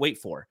that you couldn't wait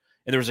for.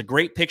 And there was a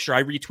great picture.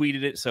 I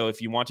retweeted it. So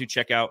if you want to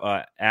check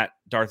out at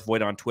Darth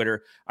Void on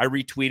Twitter, I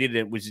retweeted it.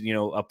 It was,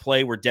 a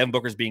play where Devin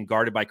Booker's being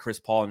guarded by Chris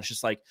Paul. And it's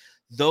just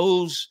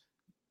those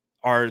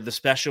are the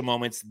special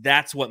moments.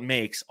 That's what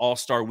makes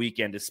All-Star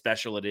Weekend as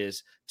special it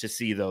is to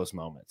see those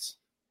moments.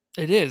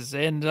 It is.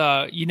 And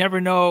you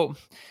never know.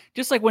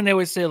 Just like when they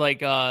always say,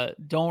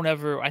 don't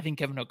ever, I think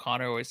Kevin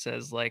O'Connor always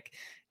says,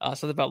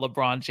 something about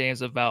LeBron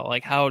James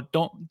about, how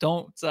don't,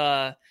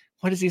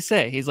 what does he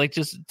say? He's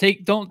just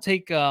don't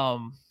take,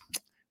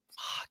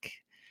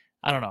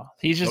 I don't know.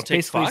 He's just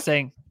basically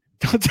saying,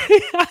 don't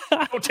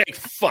take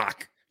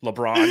fuck,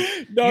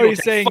 LeBron. No,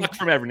 he's saying fuck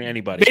from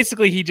anybody.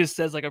 Basically, he just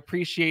says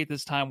appreciate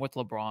this time with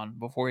LeBron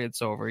before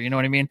it's over. You know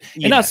what I mean?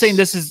 Yes. And not saying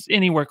this is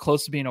anywhere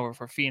close to being over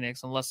for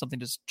Phoenix, unless something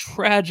just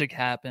tragic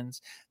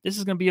happens. This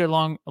is going to be a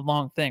long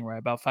thing, right?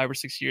 About 5 or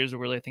 6 years, where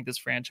really I think this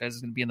franchise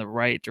is going to be in the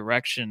right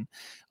direction.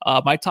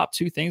 My top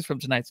 2 things from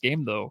tonight's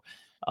game, though,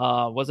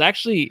 was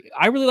actually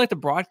I really liked the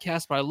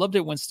broadcast, but I loved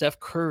it when Steph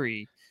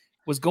Curry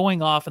was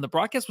going off and the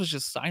broadcast was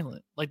just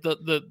silent.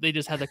 They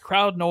just had the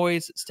crowd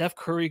noise, Steph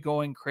Curry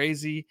going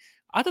crazy.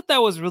 I thought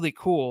that was really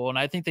cool, and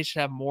I think they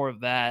should have more of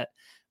that.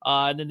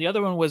 And then the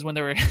other one was when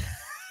they were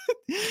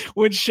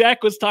when Shaq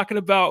was talking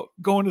about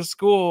going to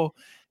school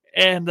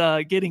and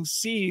getting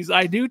C's.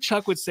 I knew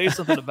Chuck would say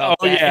something about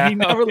that, and he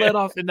never let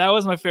off. And that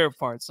was my favorite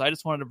part. So I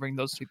just wanted to bring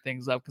those two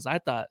things up because I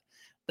thought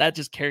that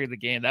just carried the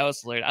game. That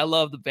was hilarious. I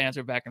love the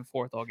banter back and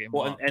forth all game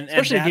long,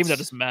 especially a game that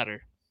doesn't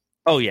matter.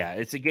 Oh yeah,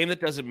 it's a game that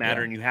doesn't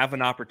matter, and you have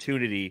an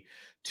opportunity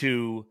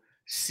to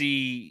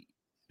see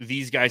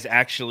these guys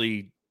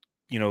actually,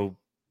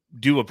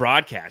 do a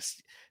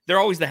broadcast. They're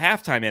always the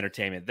halftime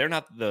entertainment. They're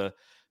not the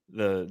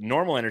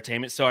normal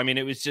entertainment. So, I mean,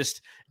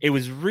 it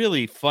was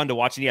really fun to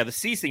watch. And yeah, the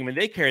C thing, I mean,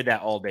 they carried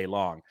that all day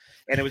long.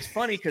 And it was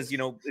funny because,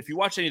 if you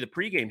watch any of the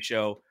pregame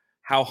show,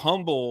 how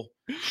humble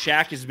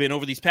Shaq has been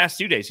over these past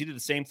 2 days. He did the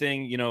same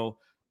thing,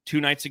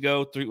 2 nights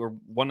ago, 3 or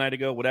 1 night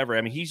ago, whatever.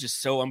 I mean, he's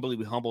just so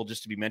unbelievably humble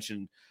just to be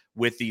mentioned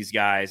with these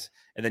guys.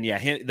 And then,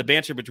 the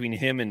banter between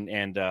him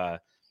and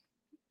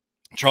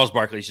Charles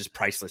Barkley is just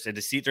priceless. And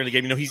to see it during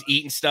the game, he's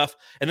eating stuff,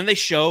 and then they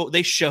show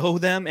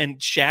them, and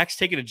Shaq's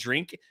taking a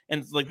drink,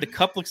 and like the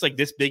cup looks like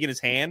this big in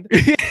his hand.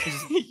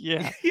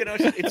 Yeah,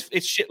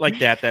 it's shit like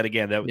that. That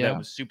again, that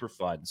was super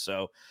fun.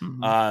 So,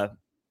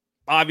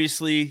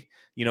 obviously,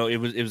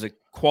 it was a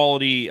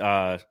quality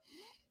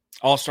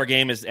All-Star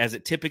game as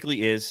it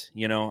typically is.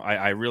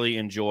 I really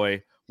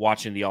enjoy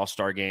watching the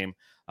All-Star game,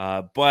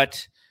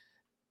 but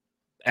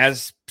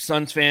as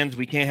Suns fans,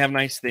 we can't have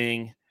nice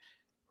things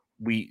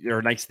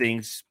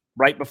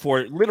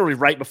literally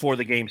right before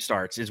the game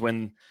starts is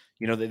when,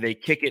 they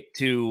kick it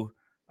to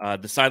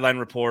the sideline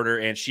reporter,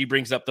 and she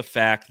brings up the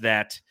fact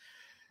that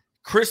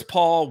Chris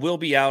Paul will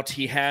be out.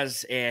 He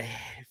has a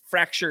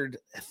fractured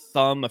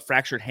thumb, a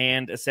fractured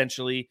hand,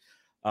 essentially.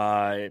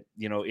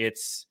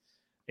 It's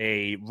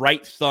a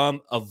right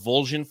thumb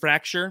avulsion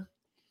fracture.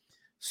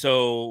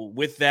 So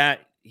with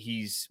that,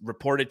 he's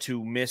reported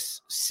to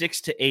miss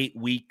 6 to 8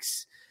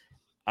 weeks.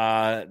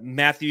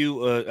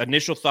 Matthew,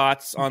 initial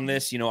thoughts on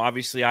this?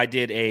 Obviously I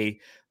did a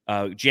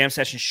jam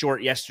session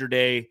short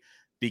yesterday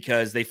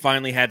because they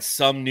finally had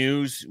some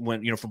news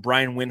when, for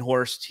Brian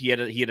Windhorst, he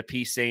had a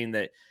piece saying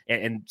that,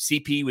 and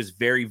CP was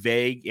very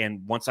vague.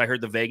 And once I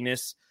heard the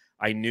vagueness,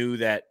 I knew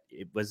that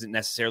it wasn't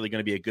necessarily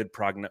going to be a good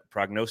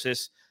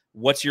prognosis.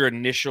 What's your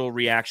initial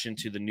reaction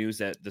to the news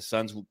that the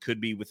Suns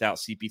could be without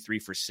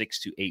CP3 for 6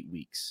 to 8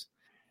 weeks?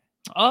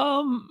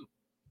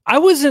 I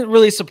wasn't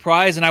really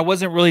surprised, and I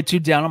wasn't really too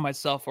down on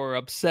myself or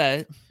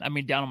upset. I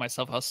mean, down on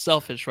myself, how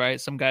selfish, right?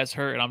 Some guys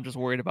hurt, and I'm just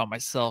worried about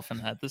myself and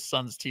that this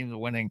Suns team is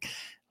winning.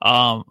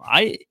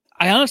 I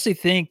honestly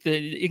think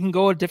that it can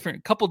go a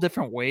couple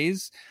different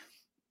ways.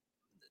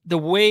 The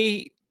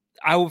way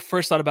I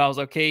first thought about it was,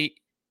 okay,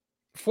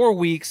 4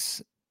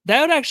 weeks,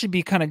 that would actually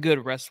be kind of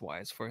good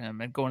rest-wise for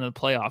him and going to the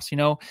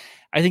playoffs.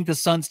 I think the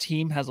Suns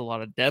team has a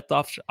lot of depth.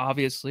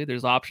 Obviously,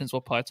 there's options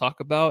we'll probably talk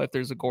about if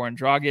there's a Goran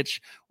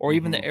Dragic or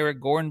even the Eric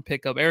Gordon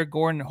pickup. Eric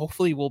Gordon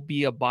hopefully will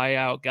be a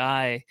buyout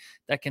guy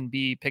that can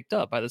be picked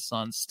up by the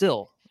Suns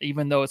still,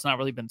 even though it's not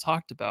really been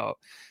talked about.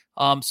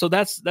 So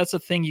that's a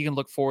thing you can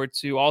look forward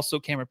to. Also,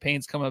 Cameron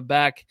Payne's coming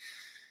back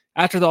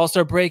after the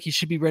All-Star break. He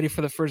should be ready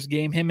for the first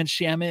game. Him and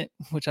Shamet,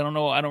 which I don't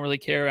know. I don't really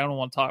care. I don't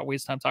want to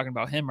waste time talking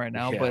about him right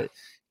now, but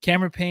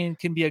Cameron Payne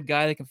can be a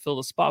guy that can fill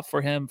the spot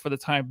for him for the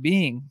time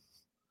being.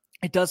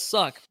 It does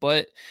suck,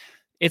 but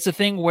it's a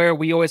thing where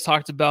we always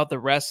talked about the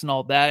rest and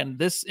all that. And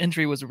this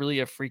injury was really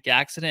a freak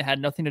accident. It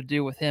had nothing to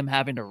do with him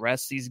having to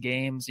rest these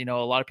games. A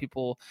lot of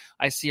people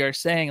I see are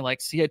saying,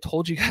 like, see, I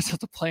told you guys not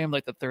to play him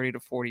like the 30 to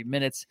 40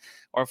 minutes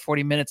or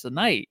 40 minutes a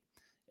night.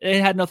 It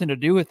had nothing to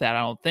do with that, I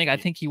don't think. I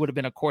think he would have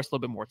been, of course, a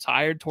little bit more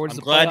tired towards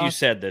the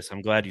playoffs.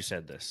 I'm glad you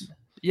said this.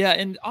 Yeah,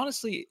 and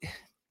honestly,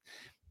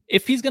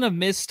 if he's going to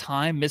miss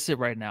time, miss it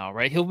right now,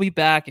 right? He'll be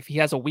back. If he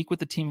has a week with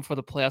the team for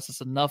the playoffs,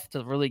 it's enough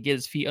to really get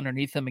his feet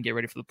underneath him and get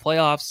ready for the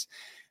playoffs.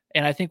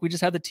 And I think we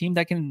just have the team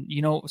that can,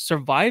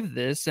 survive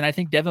this. And I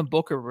think Devin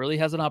Booker really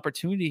has an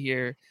opportunity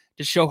here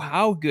to show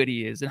how good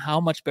he is and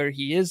how much better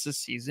he is this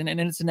season. And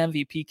it's an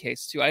MVP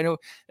case too. I know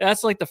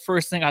that's like the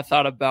first thing I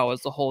thought about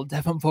was the whole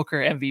Devin Booker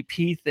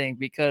MVP thing,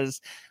 because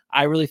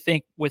I really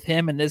think with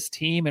him and this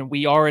team, and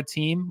we are a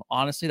team,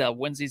 honestly, that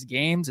wins these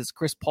games. It's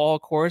Chris Paul,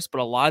 of course,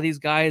 but a lot of these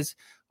guys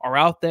are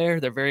out there.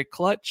 They're very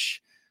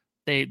clutch.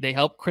 They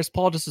help Chris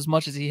Paul just as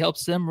much as he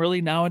helps them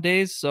really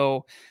nowadays.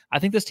 So I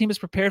think this team is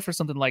prepared for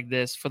something like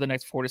this for the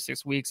next 4 to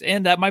 6 weeks.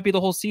 And that might be the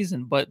whole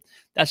season, but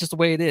that's just the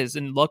way it is.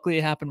 And luckily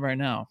it happened right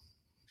now.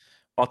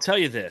 I'll tell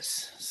you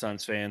this,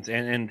 Suns fans,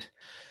 and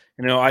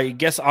I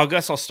guess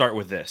I'll start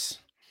with this.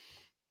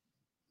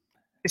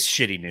 It's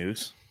shitty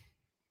news.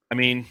 I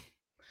mean,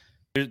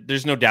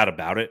 there's no doubt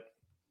about it.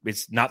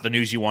 It's not the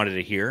news you wanted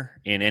to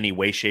hear in any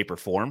way, shape, or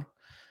form.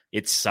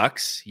 It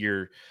sucks.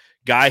 Your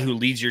guy who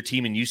leads your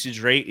team in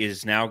usage rate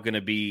is now going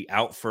to be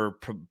out for,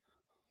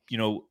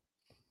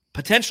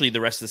 potentially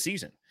the rest of the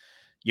season.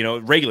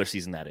 Regular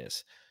season, that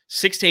is.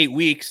 6 to 8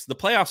 weeks. The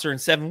playoffs are in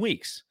 7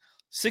 weeks.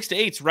 6 to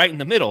 8's right in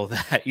the middle of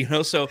that,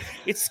 so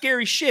it's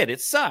scary shit. It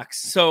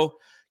sucks. So,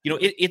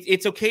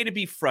 it's okay to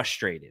be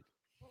frustrated.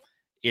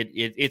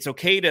 It's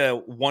okay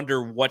to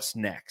wonder what's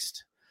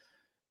next.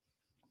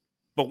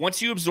 But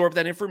once you absorb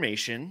that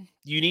information,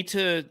 you need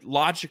to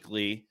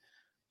logically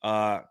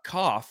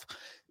cough.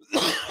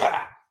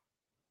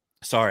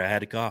 Sorry, I had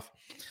to cough.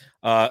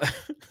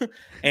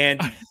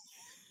 And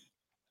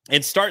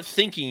start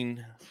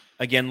thinking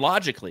again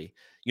logically.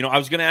 I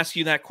was going to ask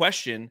you that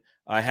question.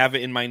 I have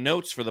it in my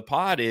notes for the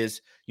pod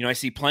is, I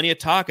see plenty of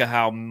talk of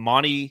how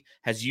Monty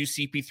has used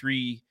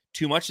CP3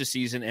 too much this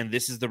season, and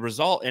this is the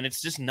result. And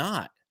it's just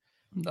not.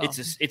 No.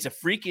 It's a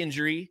freak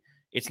injury.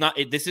 It's not.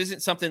 This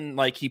isn't something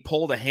like he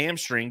pulled a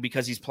hamstring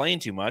because he's playing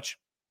too much.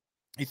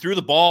 He threw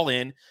the ball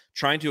in,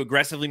 trying to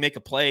aggressively make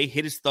a play,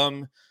 hit his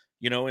thumb,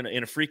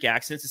 in a freak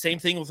accident. It's the same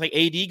thing with like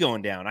AD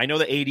going down. I know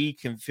that AD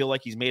can feel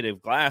like he's made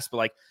of glass, but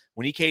like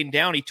when he came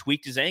down, he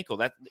tweaked his ankle.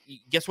 That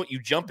guess what?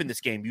 You jump in this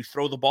game, you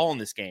throw the ball in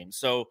this game.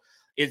 So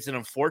it's an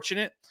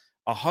unfortunate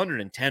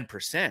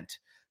 110%.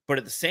 But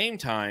at the same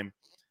time,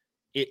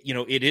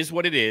 it is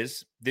what it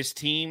is. This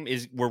team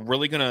we're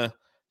really gonna.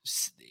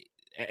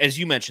 As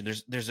you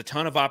mentioned, there's a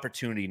ton of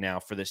opportunity now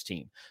for this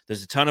team.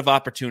 There's a ton of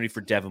opportunity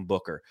for Devin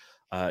Booker.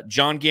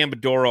 John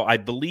Gambadoro, I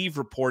believe,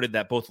 reported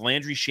that both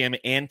Landry Shamet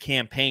and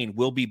Campaign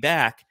will be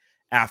back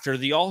after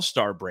the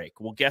All-Star break.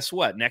 Well, guess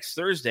what? Next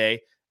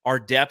Thursday, our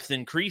depth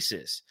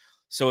increases.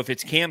 So if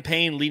it's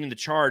Campaign leading the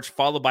charge,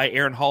 followed by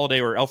Aaron Holiday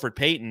or Elfrid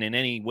Payton in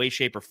any way,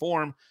 shape, or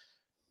form,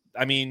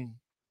 I mean,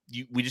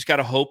 we just got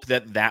to hope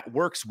that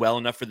works well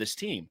enough for this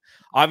team.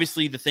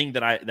 Obviously, the thing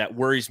that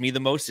worries me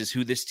the most is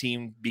who this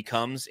team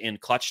becomes in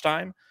clutch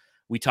time.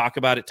 We talk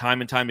about it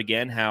time and time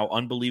again, how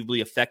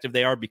unbelievably effective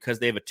they are because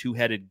they have a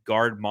two-headed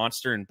guard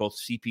monster in both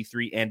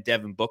CP3 and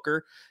Devin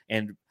Booker.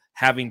 And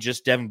having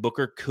just Devin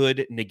Booker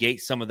could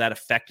negate some of that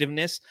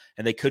effectiveness,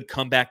 and they could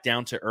come back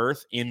down to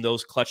earth in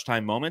those clutch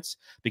time moments.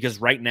 Because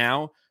right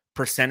now,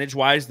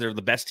 percentage-wise, they're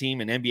the best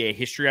team in NBA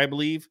history, I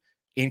believe,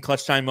 in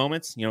clutch time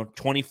moments.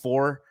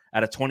 24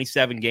 out of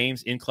 27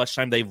 games in clutch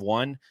time they've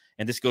won.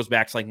 And this goes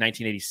back to like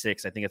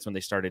 1986. I think that's when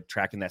they started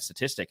tracking that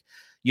statistic.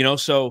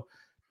 So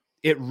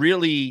it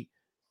really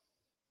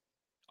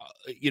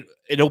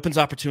it opens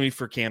opportunity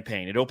for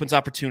Campaign. It opens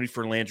opportunity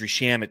for Landry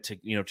Shamet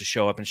to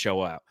show up and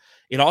show out.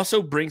 It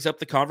also brings up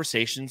the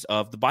conversations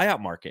of the buyout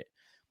market.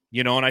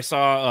 And I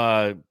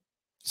saw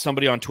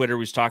somebody on Twitter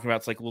was talking about,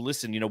 it's like, well,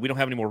 listen, we don't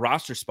have any more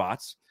roster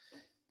spots.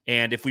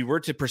 And if we were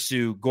to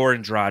pursue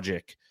Goran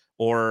Dragic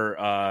or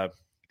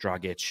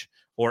Dragic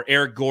or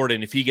Eric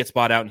Gordon, if he gets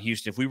bought out in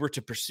Houston, if we were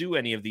to pursue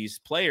any of these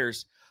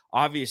players,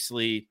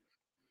 obviously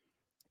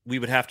we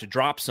would have to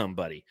drop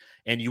somebody.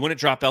 And you wouldn't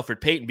drop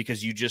Elfrid Payton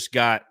because you just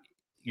got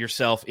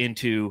yourself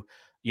into,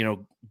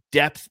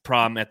 depth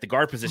problem at the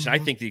guard position.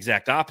 Mm-hmm. I think the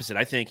exact opposite.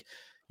 I think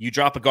you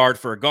drop a guard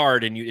for a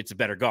guard and it's a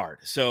better guard.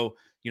 So,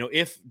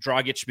 if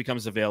Dragic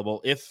becomes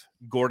available, if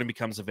Gordon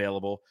becomes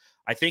available,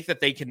 I think that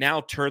they can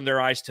now turn their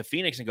eyes to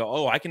Phoenix and go,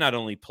 oh, I can not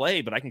only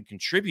play, but I can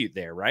contribute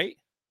there, right?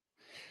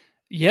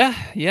 Yeah.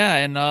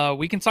 And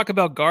we can talk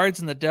about guards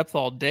and the depth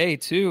all day,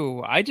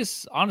 too. I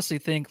just honestly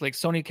think like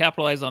Sony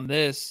capitalized on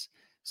this.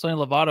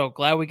 Sonia Lovato,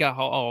 glad we got.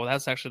 Oh,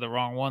 that's actually the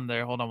wrong one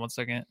there. Hold on one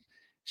second.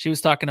 She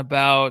was talking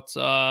about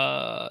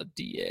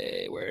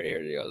DA.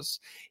 Here it goes.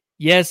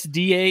 Yes,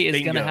 DA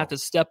is going to have to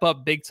step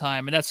up big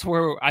time. And that's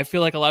where I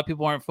feel like a lot of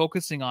people aren't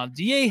focusing on.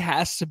 DA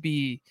has to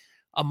be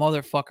a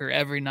motherfucker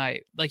every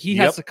night. Like he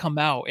has to come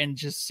out and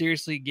just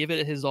seriously give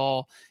it his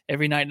all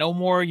every night. No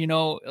more,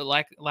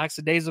 like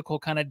lackadaisical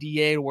kind of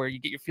DA where you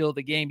get your feel of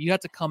the game. You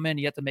have to come in,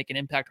 you have to make an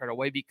impact right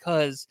away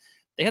because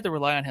they have to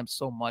rely on him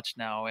so much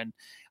now. And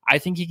I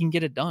think he can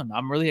get it done.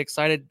 I'm really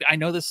excited. I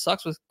know this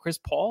sucks with Chris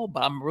Paul,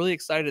 but I'm really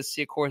excited to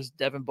see, of course,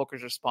 Devin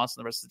Booker's response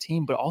and the rest of the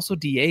team, but also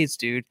DA's,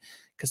 dude,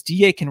 because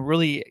DA can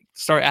really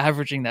start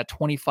averaging that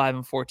 25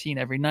 and 14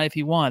 every night if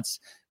he wants.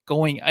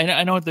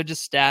 I know they're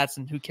just stats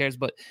and who cares,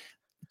 but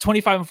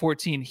 25 and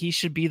 14, he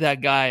should be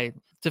that guy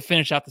to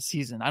finish out the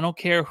season. I don't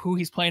care who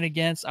he's playing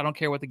against. I don't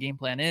care what the game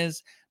plan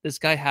is. This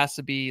guy has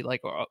to be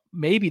like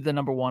maybe the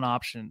number one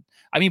option.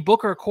 I mean,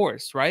 Booker, of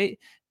course, right?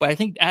 But I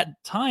think at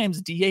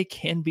times DA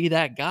can be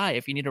that guy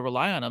if you need to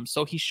rely on him.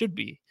 So he should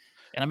be.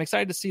 And I'm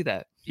excited to see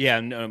that. Yeah,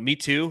 no, me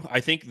too.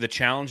 I think the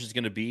challenge is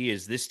going to be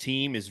is this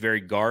team is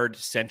very guard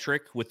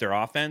centric with their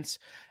offense.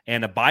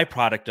 And a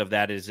byproduct of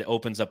that is it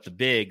opens up the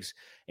bigs.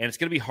 And it's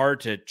going to be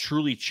hard to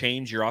truly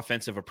change your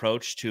offensive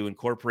approach to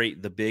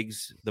incorporate the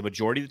bigs the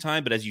majority of the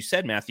time. But as you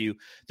said, Matthew,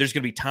 there's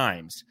going to be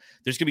times.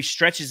 There's going to be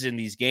stretches in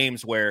these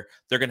games where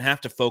they're going to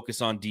have to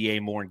focus on DA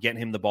more and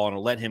getting him the ball and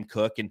let him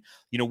cook. And,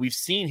 we've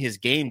seen his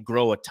game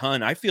grow a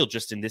ton, I feel,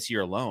 just in this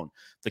year alone.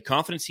 The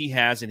confidence he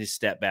has in his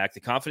step back, the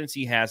confidence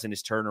he has in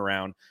his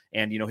turnaround,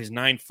 and, his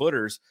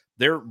 9-footers,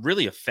 they're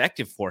really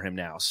effective for him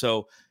now.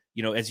 So,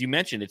 as you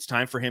mentioned, it's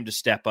time for him to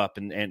step up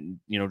and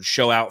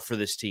show out for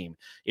this team.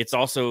 It's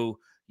also,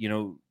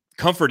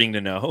 comforting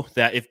to know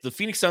that if the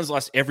Phoenix Suns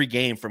lost every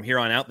game from here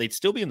on out, they'd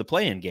still be in the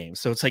play-in game.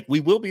 So it's like, we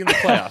will be in the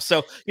playoffs.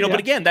 So, but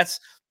again, that's,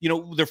 they're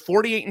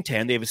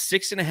 48-10. They have a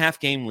 6.5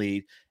 game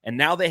lead. And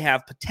now they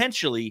have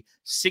potentially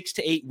 6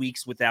 to 8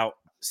 weeks without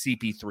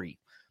CP3.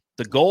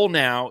 The goal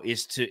now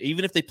is to,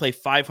 even if they play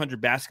 500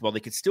 basketball,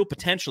 they could still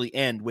potentially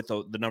end with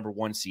the number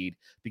one seed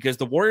because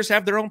the Warriors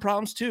have their own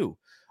problems too.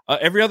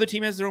 every other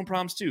team has their own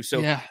problems too.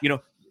 So,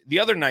 the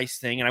other nice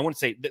thing, and I wouldn't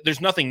say there's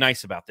nothing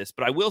nice about this,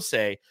 but I will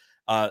say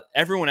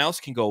everyone else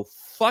can go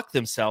fuck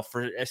themselves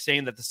for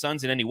saying that the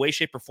Suns in any way,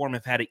 shape, or form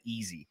have had it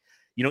easy.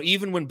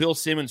 Even when Bill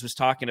Simmons was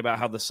talking about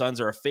how the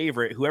Suns are a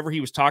favorite, whoever he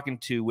was talking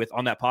to with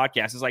on that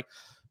podcast is like,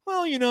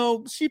 well,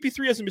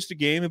 CP3 hasn't missed a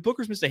game and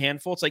Booker's missed a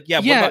handful. It's like,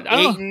 what about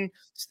Ayton,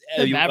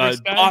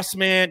 Boss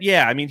Man?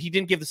 Yeah, I mean, he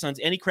didn't give the Suns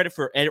any credit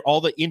for all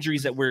the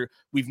injuries that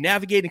we've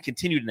navigated and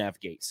continue to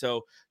navigate.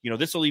 So,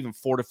 this will even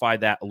fortify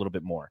that a little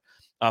bit more.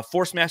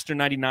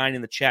 ForceMaster99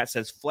 in the chat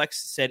says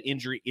Flex said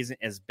injury isn't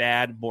as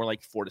bad, more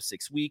like 4 to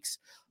 6 weeks.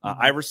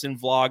 Iverson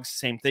Vlogs,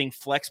 same thing.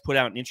 Flex put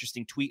out an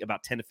interesting tweet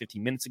about 10 to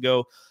 15 minutes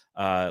ago.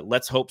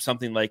 Let's hope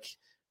something like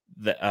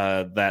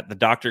that the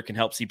doctor can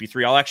help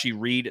CP3. I'll actually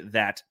read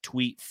that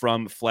tweet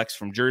from Flex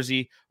from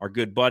Jersey, our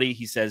good buddy.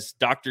 He says,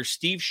 Dr.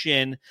 Steve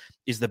Shin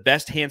is the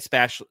best hand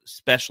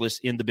specialist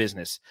in the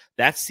business.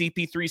 That's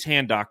CP3's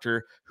hand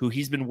doctor, who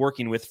he's been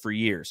working with for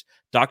years.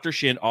 Dr.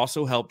 Shin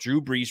also helped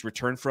Drew Brees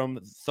return from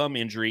thumb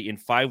injury in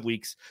 5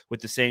 weeks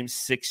with the same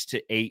 6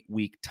 to 8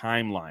 week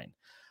timeline.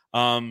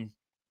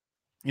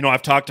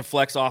 I've talked to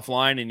Flex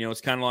offline, and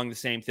it's kind of along the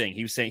same thing.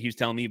 He was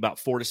telling me about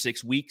 4 to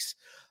 6 weeks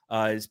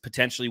is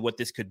potentially what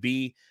this could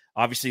be.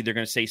 Obviously, they're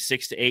going to say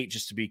 6 to 8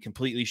 just to be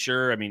completely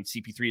sure. I mean,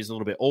 CP3 is a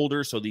little bit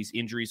older, so these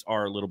injuries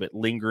are a little bit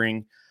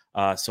lingering.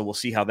 So we'll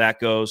see how that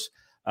goes.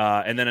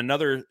 And then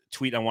another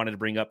tweet I wanted to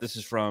bring up. This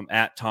is from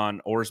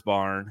 @Ton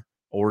Orsborn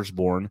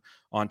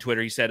on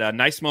Twitter. He said, a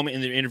nice moment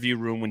in the interview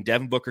room when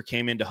Devin Booker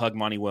came in to hug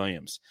Monty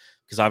Williams,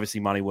 because obviously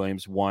Monty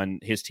Williams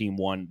his team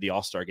won the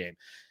All-Star game.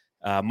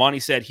 Monty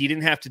said he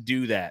didn't have to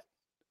do that.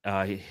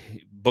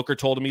 Booker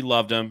told him he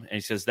loved him, and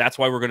he says that's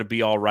why we're going to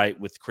be all right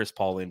with Chris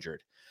Paul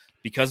injured,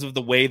 because of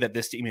the way that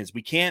this team is.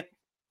 We can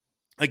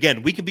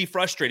be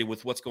frustrated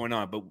with what's going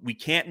on, but we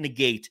can't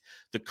negate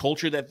the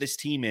culture that this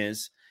team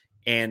is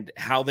and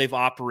how they've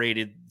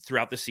operated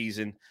throughout the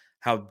season,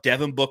 how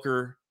Devin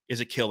Booker is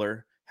a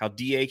killer, how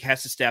DA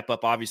has to step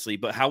up, obviously,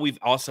 but how we've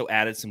also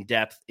added some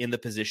depth in the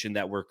position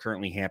that we're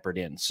currently hampered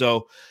in.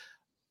 So,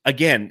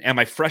 again, am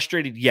I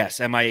frustrated? Yes.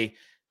 Am I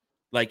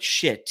like,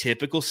 shit,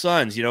 typical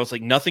Suns? It's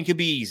like nothing could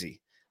be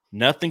easy.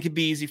 Nothing could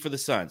be easy for the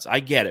Suns. I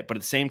get it. But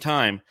at the same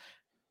time,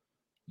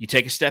 you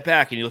take a step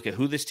back and you look at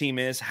who this team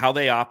is, how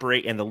they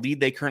operate, and the lead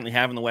they currently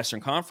have in the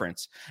Western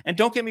Conference. And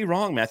don't get me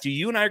wrong, Matthew,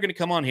 you and I are going to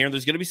come on here, and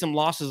there's going to be some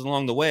losses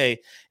along the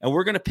way, and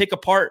we're going to pick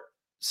apart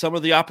some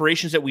of the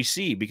operations that we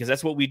see, because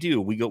that's what we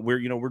do.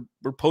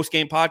 We're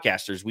post-game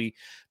podcasters. We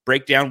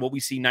break down what we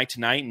see night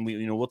to night, and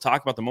we'll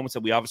talk about the moments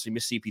that we obviously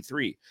miss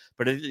CP3.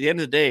 But at the end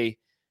of the day,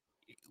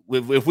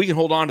 if we can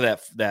hold on to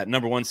that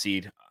number 1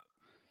 seed,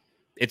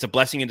 it's a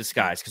blessing in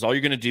disguise, because all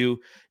you're going to do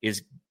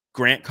is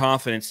grant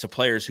confidence to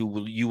players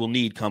who you will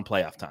need come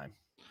playoff time.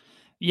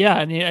 Yeah,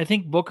 and I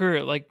think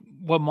Booker, like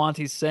what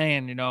Monty's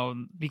saying,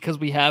 because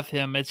we have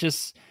him, it's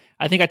just,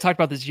 I think I talked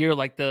about this year,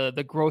 like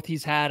the growth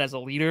he's had as a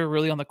leader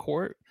really on the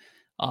court.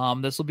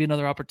 This will be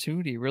another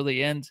opportunity,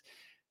 really. And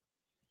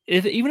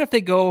even if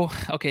they go,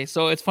 okay,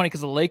 so it's funny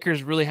because the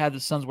Lakers really had the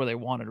Suns where they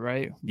wanted,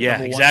 right?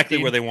 Yeah,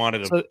 exactly where they wanted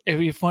them. So it'd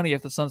be funny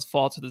if the Suns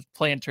fall to the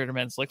play-in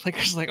tournaments. Like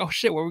Lakers, like, oh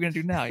shit, what are we gonna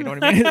do now? You know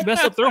what I mean?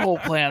 Mess up their whole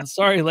plan.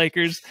 Sorry,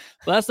 Lakers,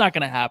 but that's not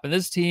gonna happen.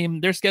 This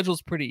team, their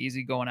schedule's pretty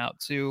easy going out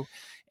too,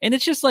 and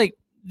it's just like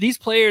these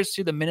players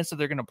too. The minutes that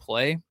they're gonna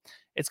play,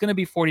 it's going to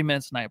be 40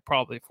 minutes a night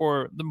probably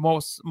for the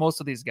most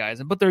of these guys.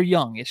 But they're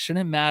young. It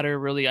shouldn't matter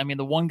really. I mean,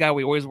 the one guy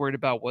we always worried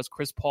about was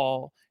Chris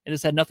Paul, and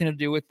this had nothing to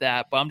do with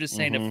that. But I'm just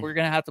saying, if we're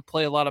going to have to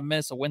play a lot of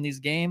minutes to win these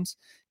games,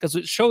 because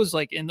it shows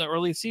like in the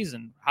early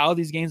season how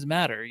these games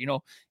matter.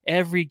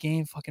 Every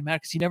game fucking matters,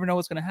 because you never know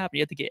what's going to happen.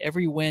 You have to get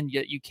every win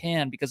yet you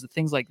can because of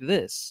things like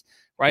this.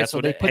 Right. That's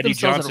what they put Eddie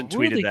Johnson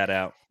tweeted that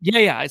out.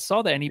 Yeah, I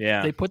saw that.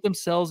 And they put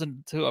themselves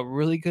into a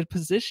really good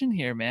position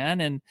here,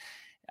 man. And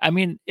I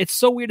mean, it's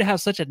so weird to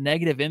have such a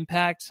negative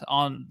impact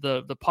on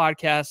the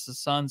podcast, the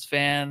Suns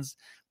fans,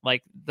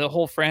 like the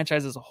whole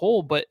franchise as a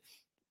whole. But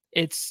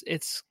it's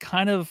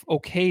kind of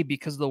okay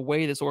because of the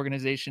way this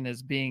organization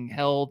is being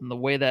held and the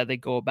way that they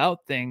go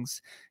about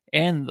things,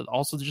 and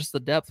also just the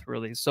depth,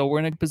 really. So we're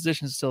in a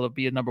position still to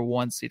be a number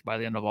 1 seed by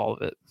the end of all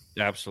of it.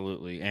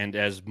 Absolutely. And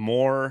as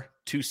more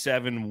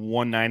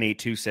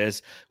 271982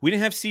 says, we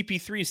didn't have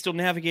CP3 still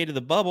navigated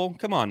the bubble.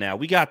 Come on now,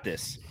 we got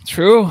this.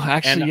 True.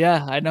 Actually,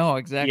 yeah, I know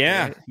exactly.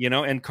 Yeah,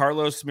 right. And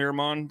Carlos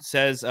Miramon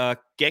says,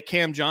 get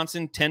Cam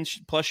Johnson 10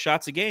 plus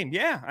shots a game.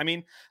 Yeah, I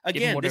mean,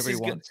 again, this is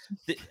good.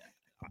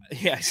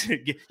 Yeah,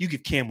 you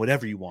give Cam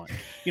whatever you want.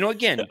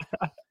 Again,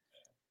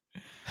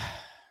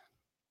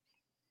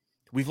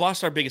 we've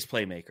lost our biggest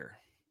playmaker.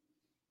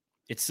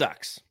 It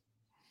sucks.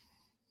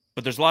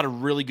 But there's a lot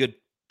of really good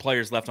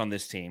players left on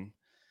this team.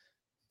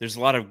 There's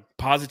a lot of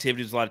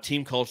positivity. There's a lot of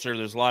team culture.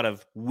 There's a lot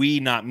of we,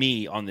 not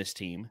me on this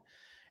team.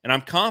 And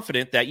I'm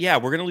confident that,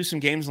 we're going to lose some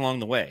games along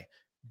the way.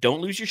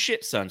 Don't lose your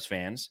shit, Suns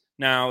fans.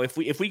 Now, if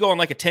we go on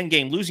like a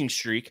 10-game losing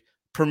streak,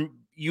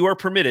 you are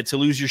permitted to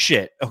lose your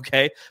shit,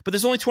 okay? But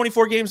there's only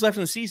 24 games left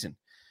in the season.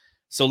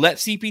 So let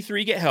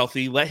CP3 get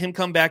healthy. Let him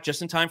come back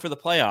just in time for the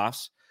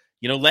playoffs.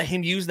 Let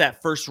him use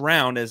that first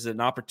round as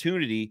an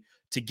opportunity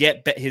to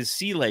get his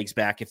sea legs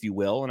back, if you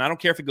will. And I don't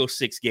care if it goes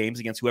 6 games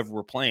against whoever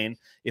we're playing.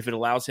 If it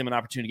allows him an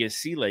opportunity to get his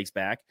sea legs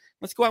back,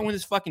 let's go out and win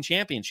this fucking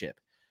championship.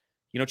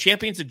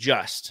 Champions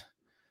adjust.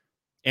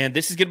 And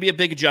this is going to be a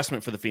big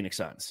adjustment for the Phoenix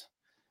Suns.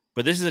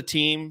 But this is a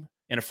team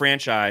and a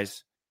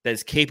franchise that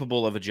is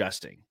capable of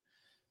adjusting.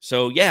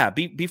 So, yeah,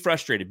 be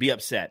frustrated, be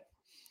upset.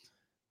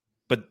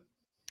 But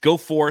go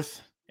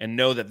forth and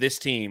know that this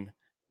team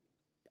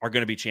are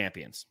going to be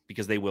champions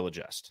because they will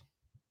adjust.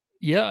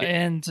 Yeah,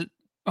 and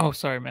oh,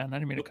 sorry, man. I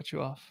didn't mean to cut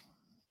you off.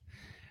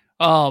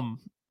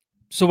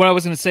 So what I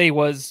was going to say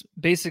was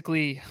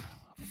basically,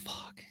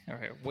 fuck. All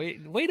right,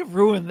 way to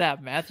ruin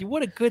that, Matthew.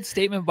 What a good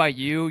statement by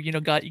you. You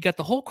got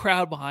the whole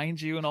crowd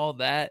behind you and all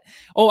that.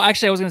 Oh,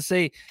 actually, I was going to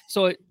say,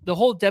 so the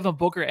whole Devin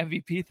Booker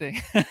MVP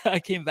thing, I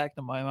came back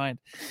to my mind.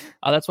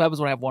 That's what happens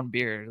when I have one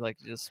beer. Like,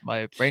 just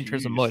my brain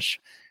turns to mush.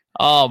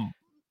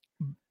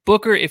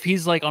 Booker, if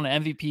he's like on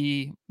an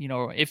MVP,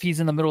 if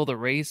he's in the middle of the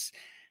race,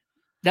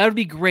 that would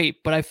be great.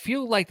 But I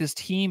feel like this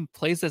team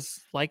plays as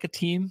like a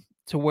team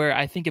to where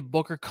I think if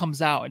Booker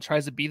comes out and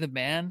tries to be the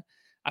man,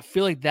 I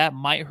feel like that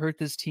might hurt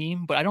this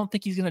team, but I don't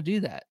think he's going to do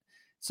that.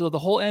 So the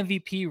whole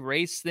MVP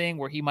race thing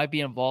where he might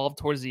be involved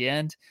towards the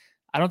end,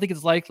 I don't think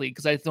it's likely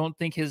because I don't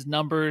think his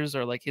numbers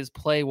or like his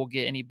play will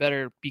get any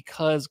better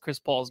because Chris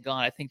Paul is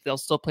gone. I think they'll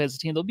still play as a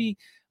team. There'll be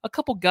a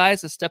couple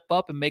guys that step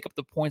up and make up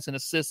the points and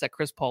assists that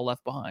Chris Paul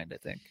left behind, I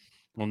think.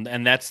 Well,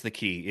 and that's the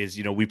key is,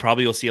 we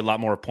probably will see a lot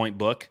more point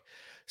book.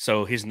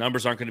 So his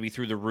numbers aren't going to be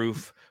through the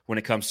roof when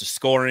it comes to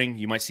scoring.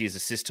 You might see his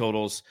assist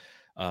totals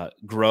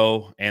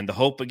grow. And the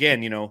hope,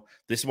 again,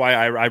 this is why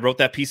I wrote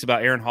that piece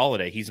about Aaron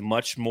Holiday. He's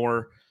much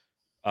more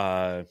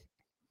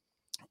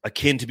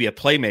akin to be a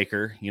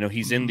playmaker.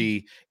 He's in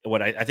the,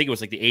 what I think it was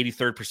like the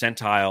 83rd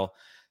percentile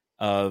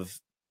of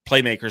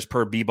playmakers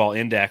per B-ball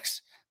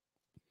index.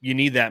 You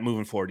need that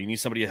moving forward. You need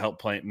somebody to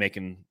help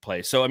making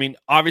plays. So,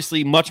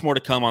 obviously much more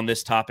to come on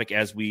this topic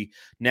as we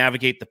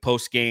navigate the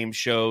post-game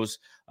shows.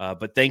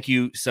 But thank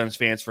you, Suns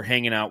fans, for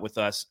hanging out with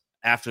us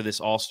after this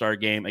All-Star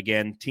game.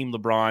 Again, Team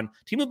LeBron.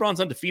 Team LeBron's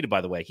undefeated,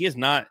 by the way. He has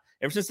not,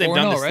 ever since they've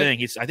done this thing,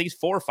 I think he's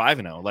 4 or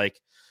 5-0. Like,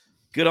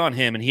 good on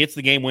him. And he hits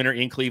the game winner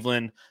in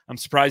Cleveland. I'm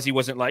surprised he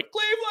wasn't like,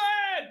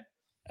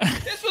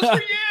 Cleveland, this was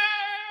for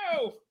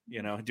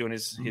you! Doing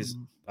his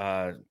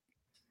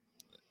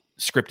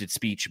scripted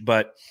speech.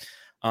 But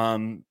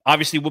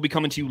obviously, we'll be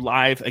coming to you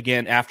live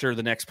again after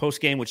the next post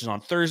game, which is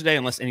on Thursday,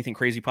 unless anything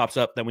crazy pops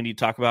up that we need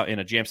to talk about in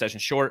a jam session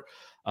short.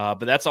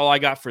 But that's all I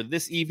got for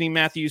this evening,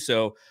 Matthew.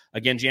 So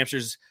again,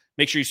 Jamsters,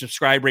 make sure you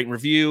subscribe, rate, and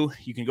review.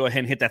 You can go ahead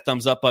and hit that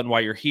thumbs up button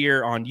while you're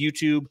here on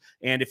YouTube.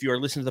 And if you are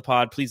listening to the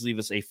pod, please leave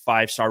us a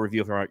 5-star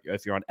review.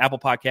 If you're on Apple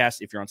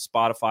Podcasts, if you're on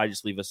Spotify,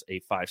 just leave us a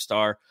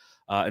 5-star.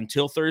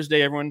 Until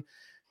Thursday, everyone,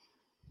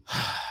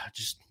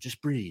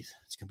 just breathe.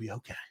 It's going to be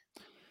okay.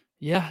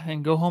 Yeah,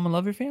 and go home and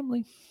love your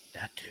family.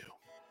 That too.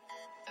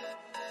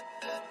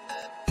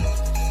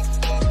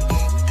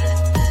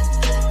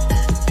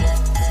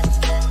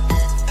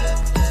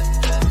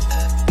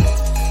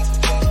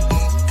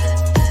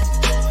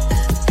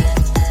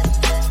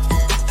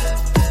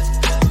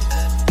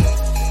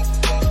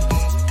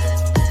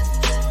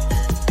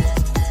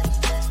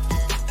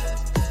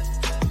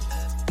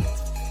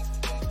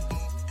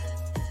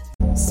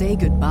 Say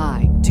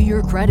goodbye to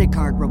your credit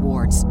card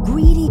rewards.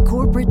 Greedy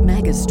corporate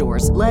mega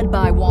stores, led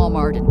by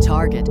Walmart and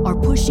Target, are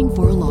pushing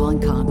for a law in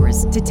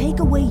Congress to take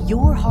away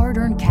your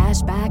hard-earned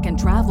cash back and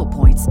travel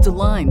points to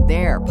line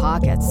their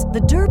pockets.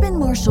 The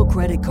Durbin-Marshall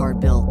credit card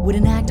bill would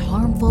enact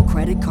harmful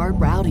credit card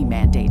routing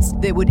mandates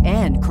that would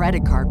end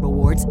credit card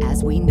rewards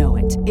as we know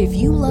it. If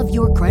you love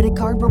your credit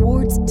card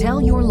rewards,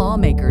 tell your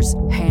lawmakers,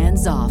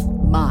 hands off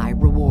my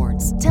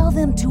rewards. Tell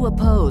them to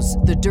oppose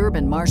the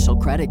Durbin-Marshall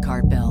credit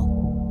card bill.